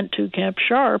then went to Camp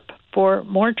Sharp for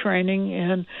more training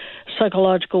in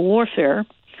psychological warfare.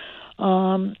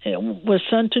 Was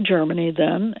sent to Germany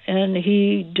then, and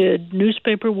he did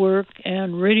newspaper work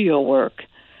and radio work.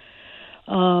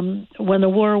 When the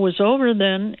war was over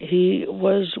then, he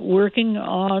was working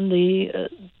on the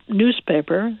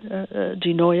newspaper,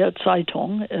 Die Neue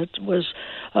Zeitung. It was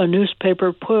a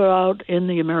newspaper put out in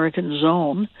the American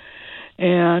zone,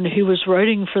 and he was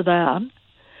writing for that.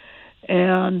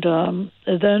 And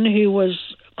then he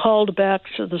was called back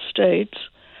to the States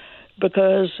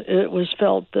because it was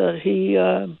felt that he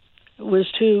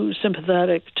was too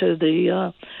sympathetic to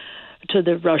the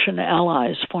Russian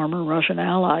allies, former Russian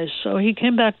allies. So he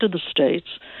came back to the States.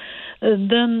 And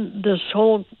then this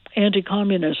whole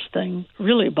anti-communist thing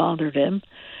really bothered him,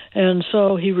 and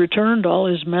so he returned all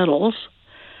his medals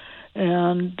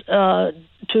and to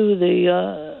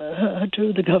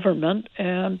the government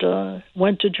and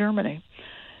went to Germany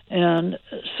and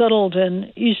settled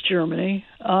in East Germany,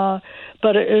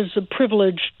 but it is a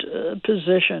privileged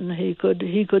position. He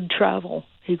could travel.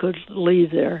 He could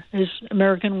leave there. His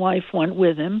American wife went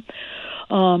with him.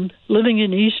 Living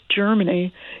in East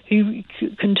Germany, he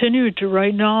continued to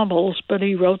write novels, but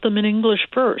he wrote them in English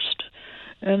first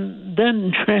and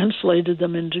then translated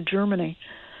them into Germany.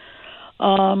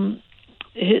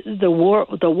 The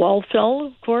wall fell,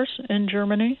 of course, in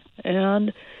Germany,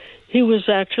 and he was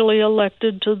actually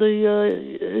elected to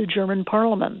the German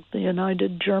Parliament, the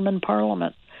United German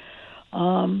Parliament.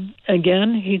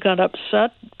 Again, he got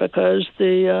upset because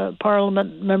the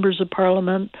members of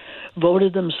Parliament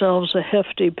voted themselves a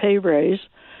hefty pay raise,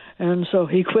 and so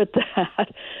he quit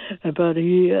that. But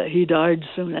he died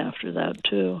soon after that,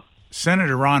 too.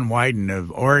 Senator Ron Wyden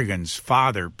of Oregon's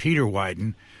father, Peter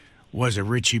Wyden, was a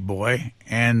Ritchie boy,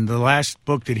 and the last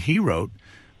book that he wrote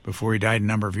before he died a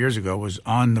number of years ago was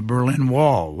On the Berlin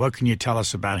Wall. What can you tell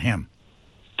us about him?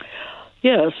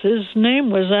 Yes, his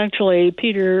name was actually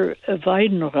Peter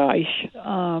Weidenreich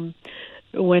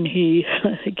when he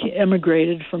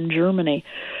emigrated from Germany.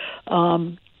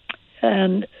 And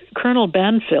Colonel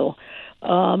Banfield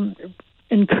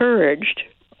encouraged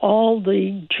all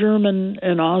the German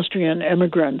and Austrian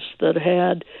immigrants that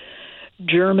had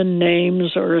German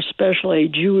names, or especially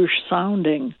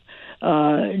Jewish-sounding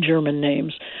German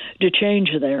names, to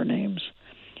change their names.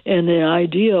 And the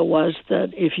idea was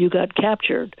that if you got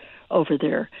captured over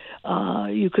there,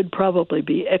 you could probably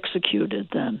be executed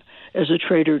then as a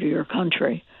traitor to your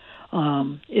country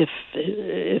if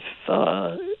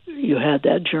you had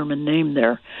that German name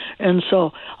there. And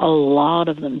so a lot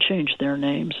of them changed their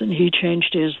names, and he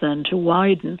changed his then to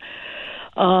Wyden.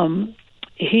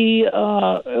 He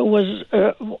was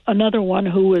another one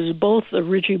who was both a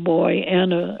Ritchie boy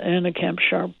and a Camp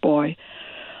Sharp boy.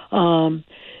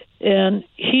 And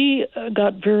he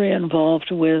got very involved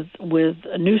with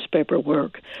newspaper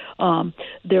work.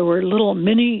 There were little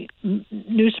mini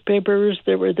newspapers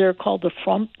that were there called the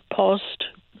Front Post,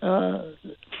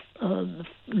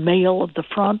 Mail of the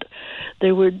Front.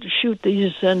 They would shoot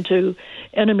these into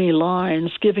enemy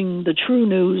lines, giving the true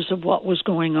news of what was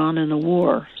going on in the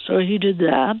war. So he did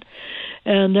that.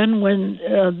 And then when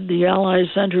the Allies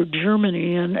entered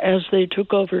Germany, and as they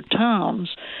took over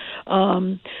towns,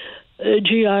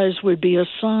 GIs would be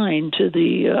assigned to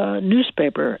the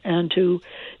newspaper and to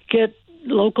get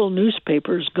local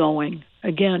newspapers going,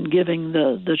 again, giving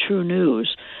the true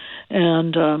news.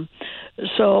 And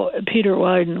so Peter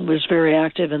Wyden was very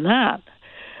active in that.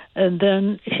 And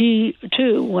then he,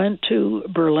 too, went to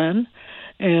Berlin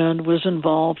and was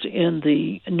involved in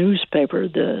the newspaper,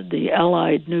 the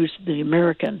Allied news, the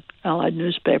American Allied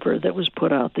newspaper that was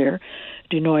put out there,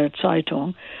 Die Neue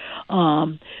Zeitung.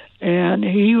 And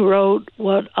he wrote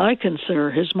what I consider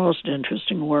his most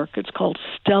interesting work. It's called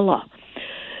Stella.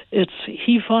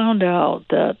 He found out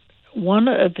that one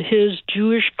of his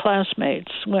Jewish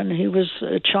classmates, when he was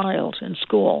a child in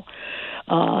school,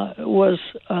 was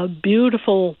a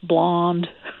beautiful, blonde,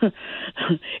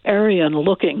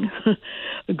 Aryan-looking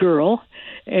girl,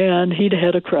 and he'd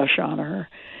had a crush on her.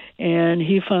 And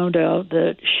he found out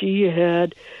that she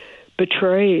had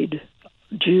betrayed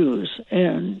Jews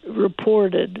and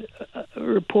reported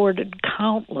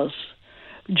countless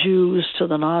Jews to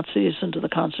the Nazis and to the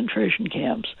concentration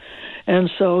camps. And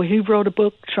so he wrote a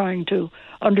book trying to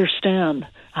understand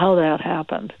how that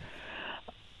happened.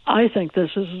 I think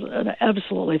this is an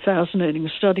absolutely fascinating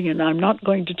study, and I'm not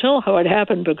going to tell how it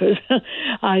happened because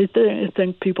I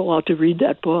think people ought to read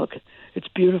that book. It's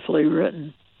beautifully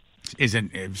written. Is it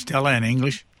Stella in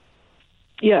English?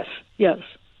 Yes.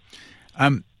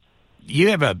 You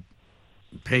have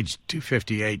page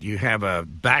 258, you have a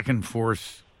back and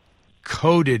forth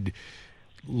coded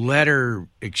letter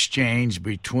exchange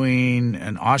between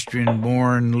an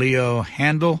Austrian-born Leo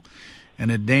Handel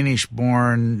and a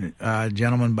Danish-born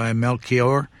gentleman by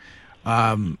Melchior.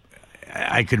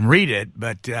 I can read it,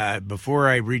 but before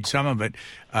I read some of it,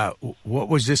 what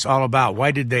was this all about?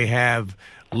 Why did they have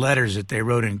letters that they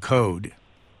wrote in code?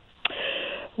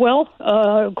 Well,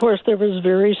 of course, there was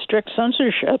very strict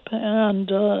censorship, and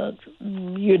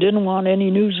you didn't want any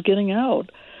news getting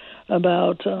out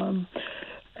about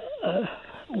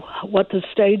what the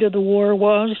state of the war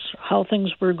was, how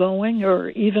things were going, or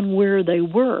even where they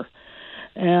were.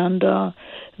 And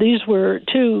these were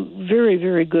two very,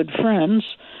 very good friends,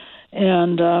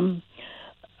 and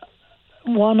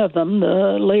one of them,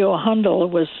 the Leo Handel,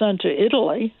 was sent to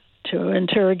Italy to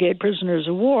interrogate prisoners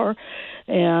of war,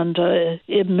 and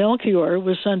Ibn Melchior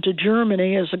was sent to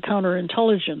Germany as a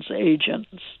counterintelligence agent.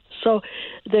 So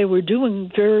they were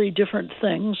doing very different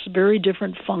things, very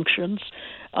different functions.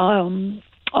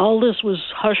 All this was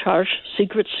hush-hush,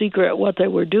 secret, what they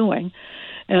were doing.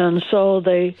 And so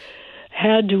they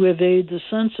had to evade the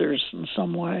censors in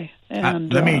some way.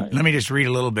 And let me just read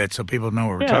a little bit so people know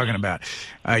what we're talking about.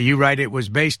 You write it was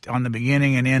based on the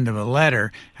beginning and end of a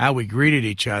letter, how we greeted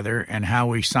each other, and how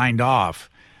we signed off.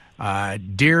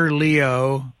 Dear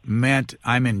Leo meant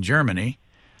I'm in Germany.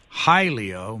 Hi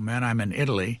Leo meant I'm in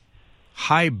Italy.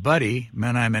 Hi buddy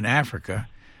meant I'm in Africa.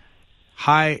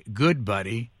 Hi good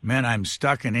buddy meant I'm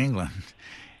stuck in England.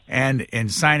 And in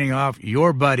signing off,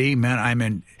 your buddy meant I'm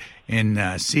in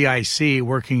in CIC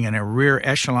working in a rear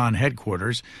echelon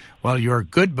headquarters, while your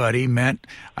good buddy meant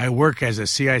I work as a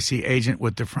CIC agent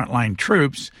with the frontline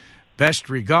troops. Best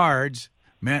regards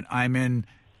meant I'm in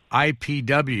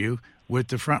IPW with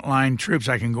the frontline troops.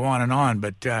 I can go on and on,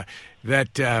 but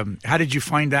how did you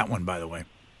find that one, by the way?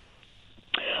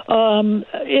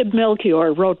 Ib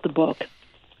Melchior wrote the book.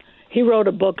 He wrote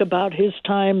a book about his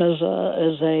time as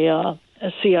a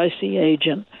CIC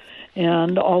agent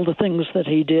and all the things that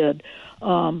he did.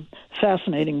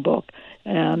 Fascinating book.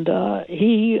 And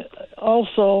he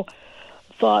also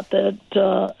thought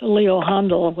that Leo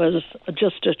Handel was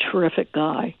just a terrific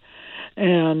guy.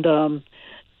 And both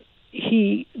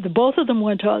of them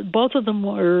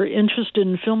were interested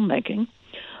in filmmaking.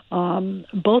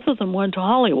 Both of them went to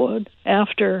Hollywood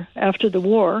after the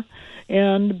war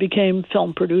and became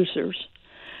film producers.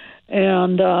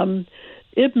 And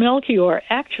Ib Melchior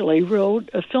actually wrote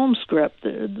a film script.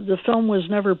 The film was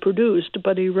never produced,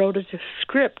 but he wrote a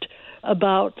script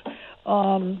about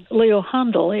Leo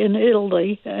Handel in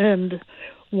Italy and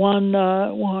one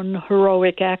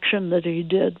heroic action that he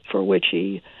did, for which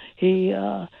he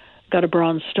got a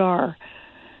Bronze Star.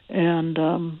 And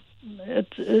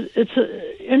it's an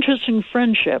interesting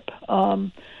friendship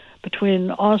between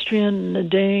Austrian and a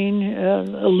Dane,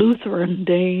 a Lutheran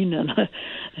Dane,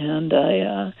 and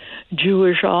a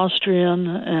Jewish Austrian,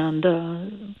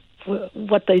 and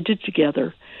what they did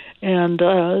together. And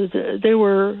they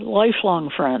were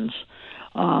lifelong friends.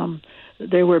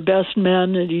 They were best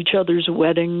men at each other's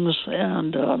weddings,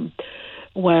 and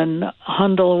when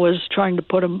Handel was trying to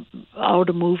put out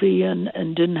a movie and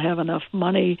didn't have enough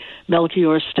money,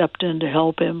 Melchior stepped in to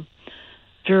help him.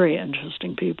 Very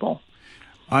interesting people.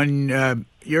 On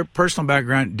your personal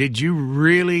background, did you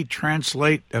really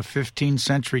translate a 15th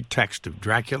century text of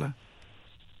Dracula?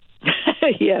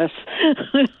 Yes.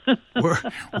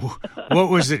 What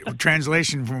was it?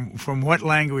 Translation from what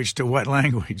language to what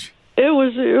language? It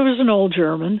was an Old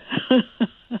German.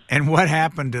 And what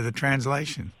happened to the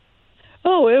translation?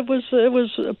 Oh, it was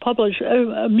published.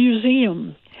 A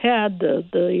museum had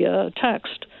the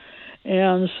text,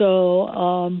 and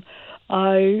so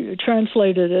I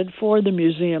translated it for the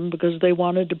museum because they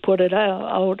wanted to put it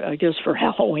out, I guess, for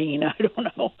Halloween. I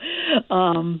don't know.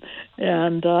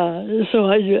 So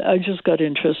I just got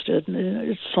interested.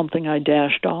 It's something I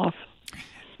dashed off.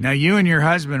 Now, you and your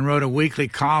husband wrote a weekly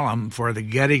column for the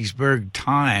Gettysburg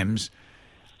Times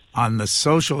on the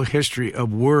social history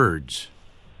of words.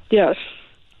 Yes.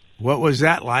 What was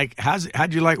that like?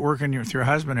 How'd you like working with your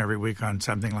husband every week on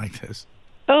something like this?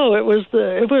 Oh, it was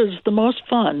the most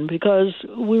fun because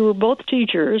we were both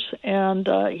teachers, and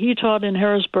he taught in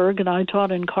Harrisburg and I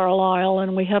taught in Carlisle,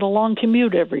 and we had a long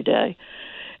commute every day.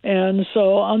 And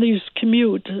so on these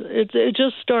commutes, it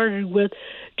just started with,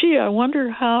 gee, I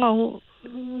wonder how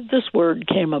this word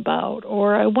came about,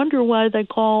 or I wonder why they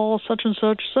call such and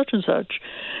such,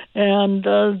 and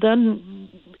then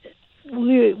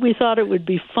we thought it would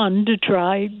be fun to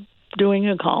try doing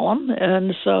a column,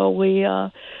 and so we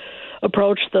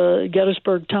approached the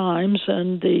Gettysburg Times,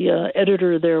 and the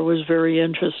editor there was very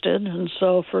interested, and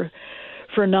so for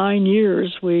 9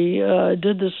 years we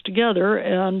did this together,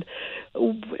 and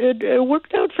it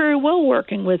worked out very well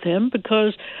working with him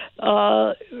because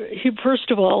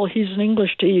first of all, he's an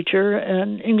English teacher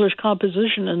and English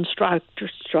composition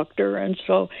instructor, and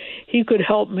so he could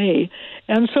help me.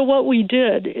 And so what we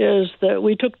did is that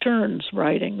we took turns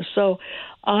writing. So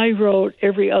I wrote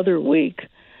every other week,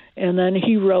 and then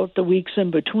he wrote the weeks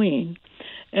in between.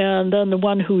 And then the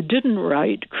one who didn't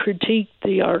write critiqued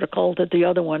the article that the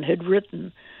other one had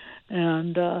written.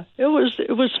 And it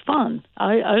was fun.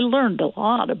 I learned a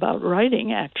lot about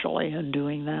writing, actually, in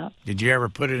doing that. Did you ever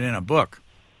put it in a book?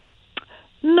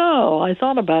 No, I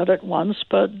thought about it once,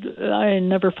 but I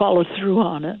never followed through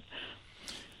on it.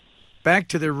 Back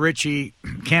to the Ritchie,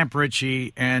 Camp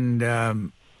Ritchie, and a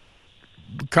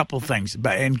couple things,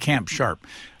 and Camp Sharp.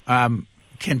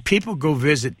 Can people go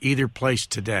visit either place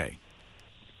today?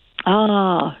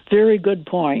 Ah, very good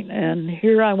point. And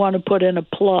here I want to put in a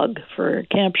plug for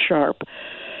Camp Sharp.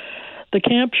 The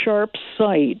Camp Sharp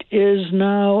site is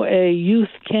now a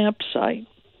youth campsite.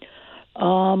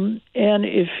 And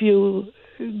if you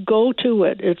go to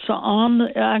it, it's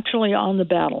actually on the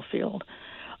battlefield.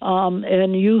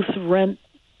 And youth rent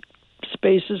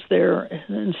spaces there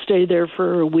and stay there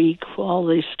for a week while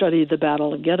they study the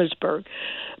Battle of Gettysburg.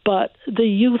 But the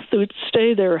youth that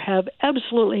stay there have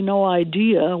absolutely no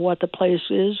idea what the place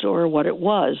is or what it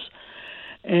was.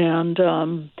 And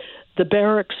the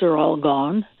barracks are all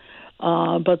gone,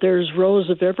 but there's rows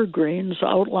of evergreens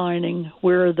outlining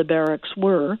where the barracks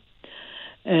were.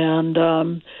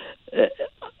 And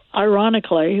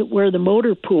ironically, where the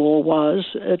motor pool was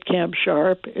at Camp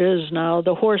Sharp is now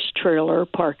the horse trailer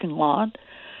parking lot.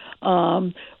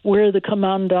 Where the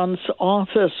commandant's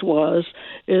office was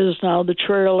is now the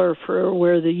trailer for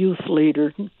where the youth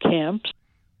leader camps,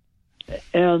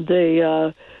 and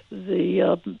the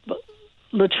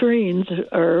latrines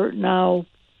are now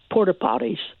porta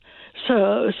potties.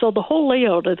 So the whole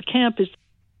layout of the camp is,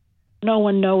 no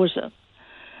one knows it.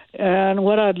 And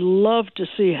what I'd love to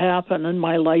see happen in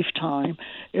my lifetime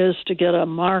is to get a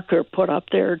marker put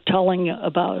up there telling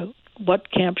about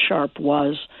what Camp Sharp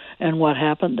was and what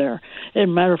happened there. As a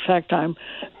matter of fact, I'm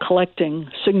collecting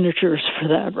signatures for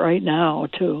that right now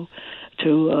to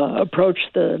approach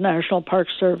the National Park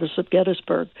Service of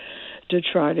Gettysburg to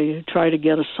try to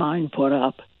get a sign put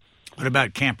up. What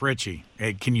about Camp Ritchie?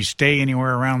 Can you stay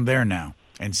anywhere around there now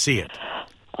and see it?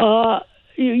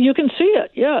 You can see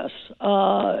it, yes.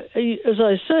 As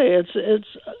I say, it's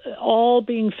all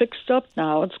being fixed up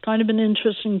now. It's kind of an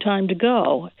interesting time to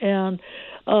go. And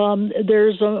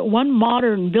there's one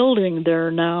modern building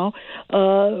there now,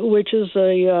 which is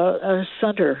a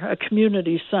center, a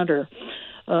community center,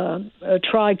 a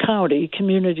Tri-County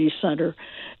community center.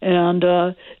 And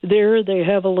there they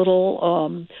have a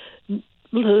little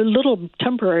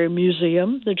temporary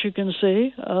museum that you can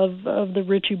see of the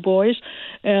Ritchie boys,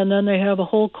 and then they have a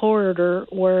whole corridor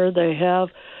where they have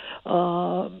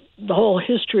the whole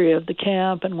history of the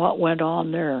camp and what went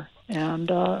on there,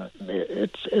 and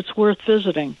it's worth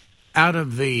visiting. Out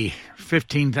of the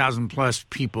 15,000 plus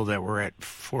people that were at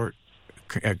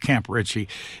Camp Ritchie,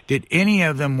 did any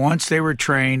of them, once they were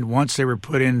trained, once they were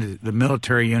put into the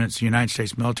military units, the United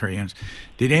States military units,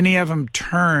 did any of them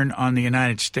turn on the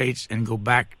United States and go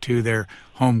back to their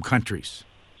home countries?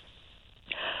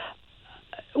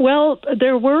 Well,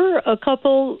 there were a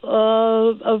couple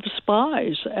of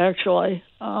spies, actually.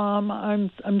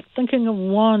 I'm thinking of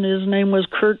one. His name was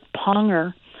Kurt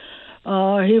Ponger.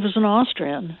 He was an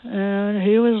Austrian, and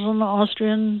he was an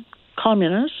Austrian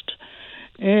communist.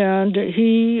 And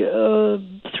he,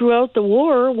 throughout the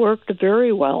war, worked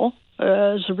very well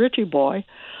as a Ritchie boy.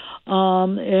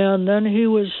 And then he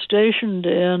was stationed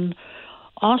in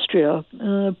Austria,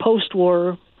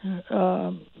 post-war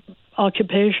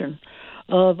occupation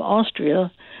of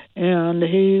Austria. And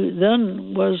he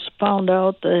then was found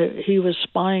out that he was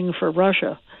spying for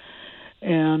Russia.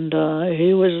 And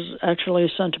he was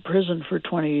actually sent to prison for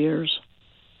 20 years.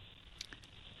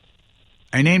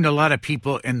 I named a lot of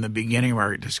people in the beginning of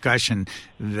our discussion,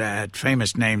 that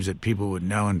famous names that people would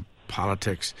know in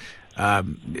politics.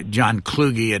 John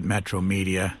Kluge at Metro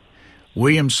Media,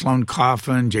 William Sloane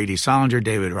Coffin, J.D. Salinger,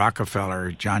 David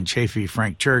Rockefeller, John Chafee,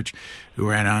 Frank Church,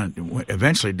 who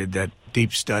eventually did that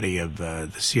deep study of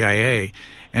the CIA,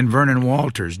 and Vernon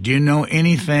Walters. Do you know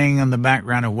anything on the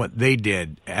background of what they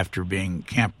did after being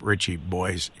Camp Ritchie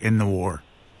boys in the war?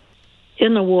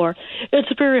 In the war.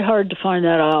 It's very hard to find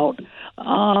that out.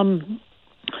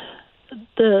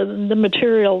 The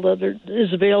material that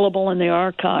is available in the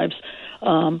archives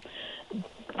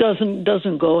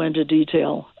doesn't go into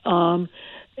detail.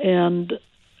 And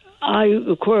I,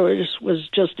 of course, was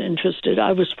just interested.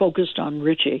 I was focused on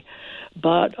Ritchie,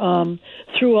 but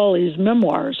through all these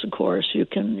memoirs, of course, you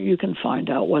can find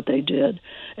out what they did,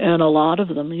 and a lot of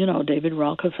them, David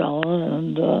Rockefeller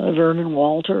and Vernon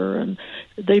Walter, and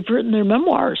they've written their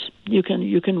memoirs. You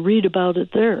can read about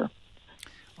it there.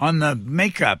 On the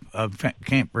makeup of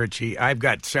Camp Ritchie, I've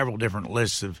got several different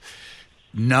lists of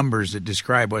numbers that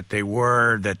describe what they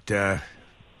were. That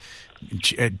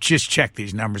just check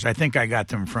these numbers. I think I got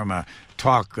them from a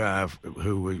talk. A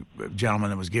gentleman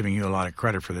that was giving you a lot of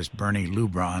credit for this, Bernie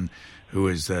Lubron, who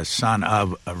is the son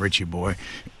of a Ritchie boy.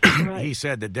 Right. He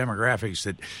said the demographics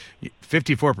that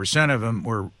 54% of them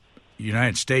were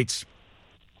United States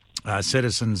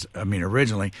citizens. I mean,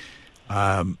 originally.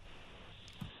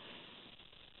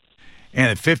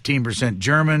 And 15%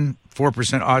 German,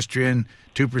 4% Austrian,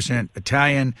 2%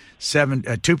 Italian,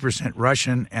 2%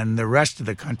 Russian, and the rest of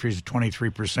the countries are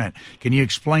 23%. Can you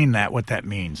explain that, what that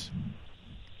means?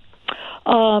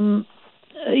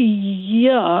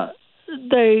 Yeah,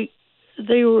 they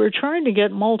were trying to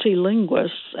get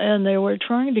multilinguists, and they were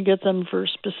trying to get them for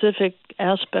specific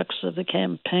aspects of the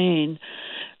campaign.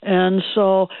 And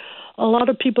so a lot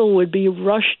of people would be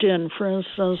rushed in. For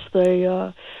instance, they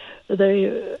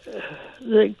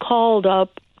called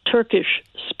up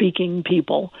Turkish-speaking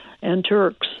people and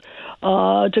Turks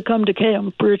to come to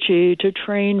Camp Ritchie to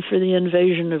train for the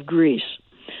invasion of Greece.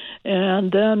 And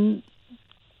then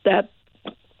that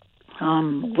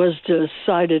was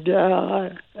decided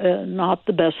not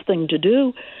the best thing to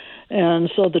do, and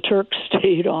so the Turks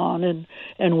stayed on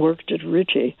and worked at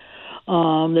Ritchie.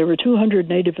 There were 200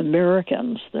 Native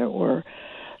Americans that were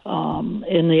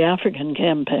in the African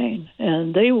campaign,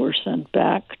 and they were sent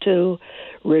back to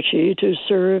Ritchie to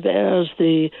serve as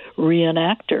the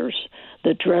reenactors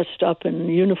that dressed up in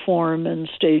uniform and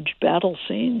staged battle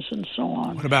scenes and so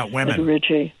on. What about women? At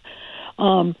Ritchie.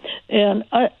 And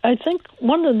I think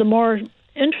one of the more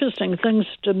interesting things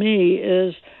to me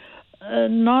is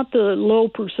not the low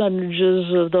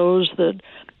percentages of those that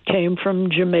came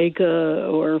from Jamaica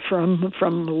or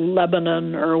from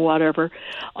Lebanon or whatever,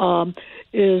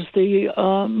 is the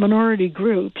minority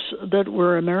groups that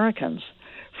were Americans.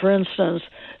 For instance,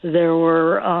 there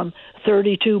were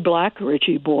 32 black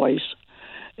Ritchie boys,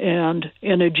 and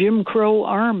in a Jim Crow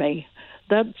army,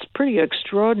 that's pretty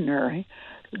extraordinary.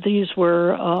 These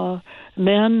were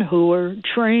men who were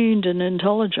trained in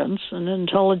intelligence and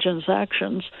intelligence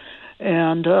actions,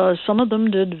 and some of them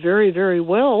did very, very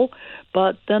well,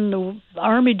 but then the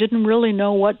Army didn't really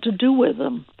know what to do with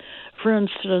them. For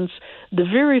instance, the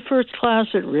very first class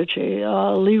at Ritchie,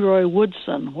 Leroy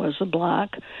Woodson was a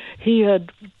black. He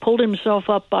had pulled himself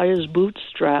up by his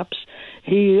bootstraps.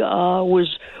 He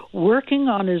was working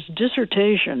on his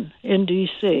dissertation in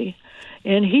D.C.,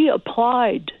 and he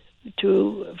applied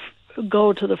to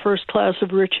go to the first class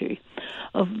of Ritchie.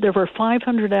 There were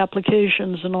 500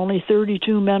 applications, and only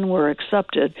 32 men were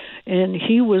accepted, and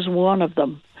he was one of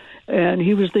them. And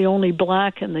he was the only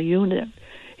black in the unit.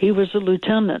 He was a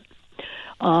lieutenant.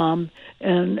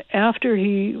 And after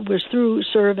he was through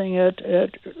serving at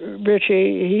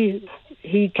Ritchie,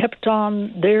 he kept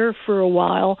on there for a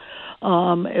while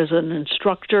as an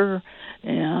instructor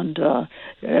and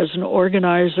as an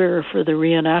organizer for the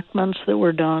reenactments that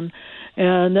were done.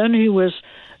 And then he was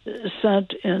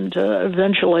sent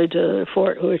eventually to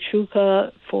Fort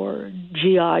Huachuca for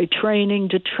GI training,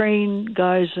 to train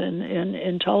guys in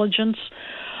intelligence.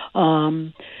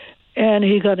 And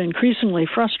he got increasingly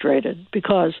frustrated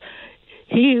because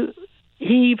he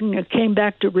even came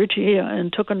back to Ritchie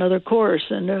and took another course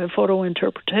in photo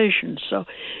interpretation. So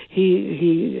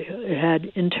he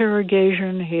had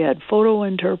interrogation, he had photo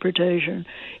interpretation,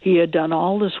 he had done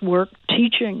all this work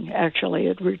teaching actually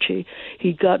at Ritchie.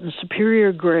 He'd gotten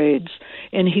superior grades,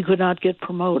 and he could not get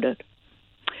promoted.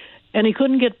 And he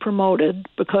couldn't get promoted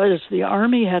because the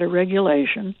Army had a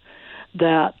regulation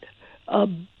that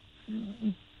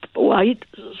white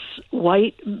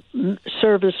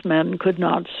servicemen could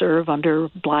not serve under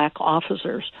black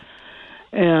officers.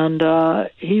 And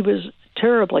he was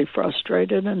terribly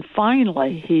frustrated, and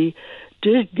finally he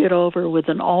did get over with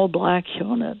an all-black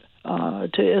unit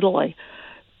to Italy.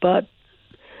 But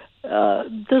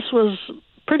this was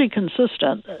pretty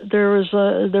consistent. There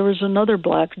was another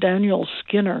black, Daniel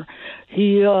Skinner.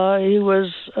 He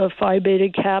was a Phi Beta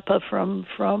Kappa from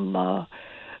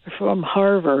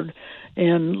Harvard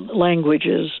in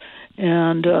languages,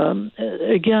 and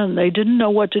again, they didn't know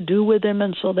what to do with him,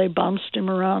 and so they bounced him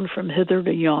around from hither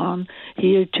to yon.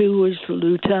 He too was a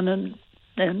lieutenant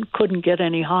and couldn't get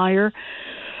any higher,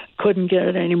 couldn't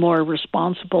get any more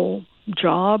responsible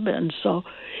job, and so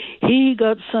he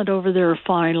got sent over there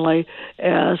finally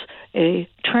as a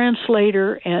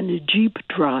translator and a jeep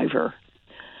driver.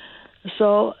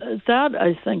 So that,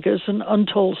 I think, is an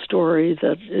untold story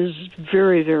that is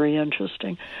very, very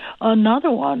interesting.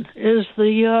 Another one is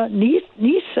the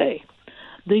Nisei,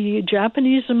 the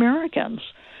Japanese Americans.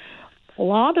 A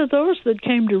lot of those that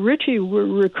came to Ritchie were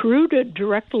recruited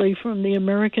directly from the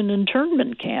American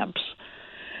internment camps.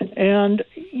 And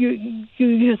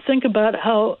you think about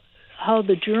how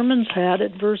the Germans had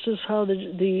it versus how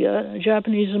the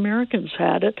Japanese Americans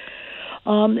had it.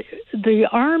 The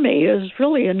Army is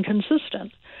really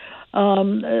inconsistent.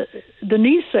 The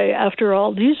Nisei, after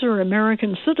all, these are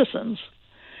American citizens,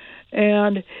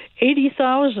 and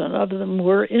 80,000 of them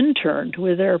were interned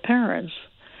with their parents.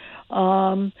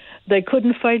 They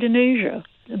couldn't fight in Asia.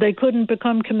 They couldn't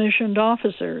become commissioned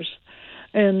officers,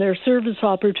 and their service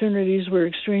opportunities were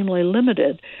extremely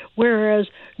limited, whereas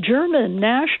German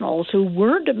nationals who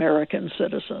weren't American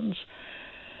citizens,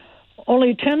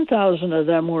 only 10,000 of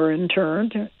them were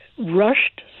interned.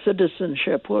 Rushed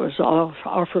citizenship was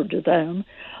offered to them.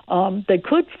 They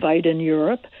could fight in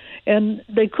Europe, and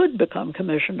they could become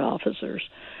commissioned officers.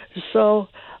 So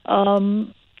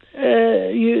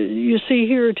you see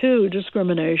here, too,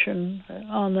 discrimination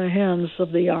on the hands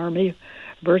of the Army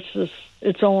versus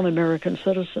its own American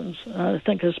citizens. I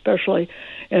think especially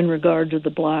in regard to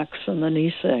the blacks and the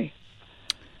Nisei.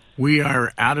 We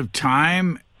are out of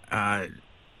time.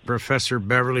 Professor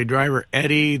Beverly Driver.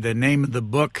 Eddie, the name of the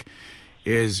book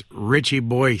is Ritchie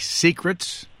Boy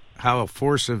Secrets, How a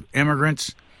Force of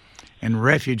Immigrants and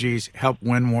Refugees Helped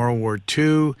Win World War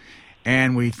II.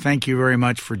 And we thank you very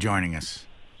much for joining us.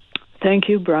 Thank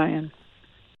you, Brian.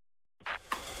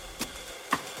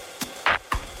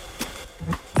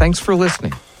 Thanks for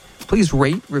listening. Please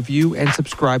rate, review, and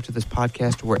subscribe to this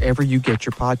podcast wherever you get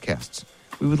your podcasts.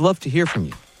 We would love to hear from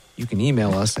you. You can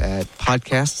email us at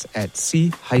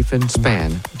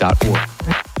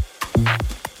podcasts@c-span.org.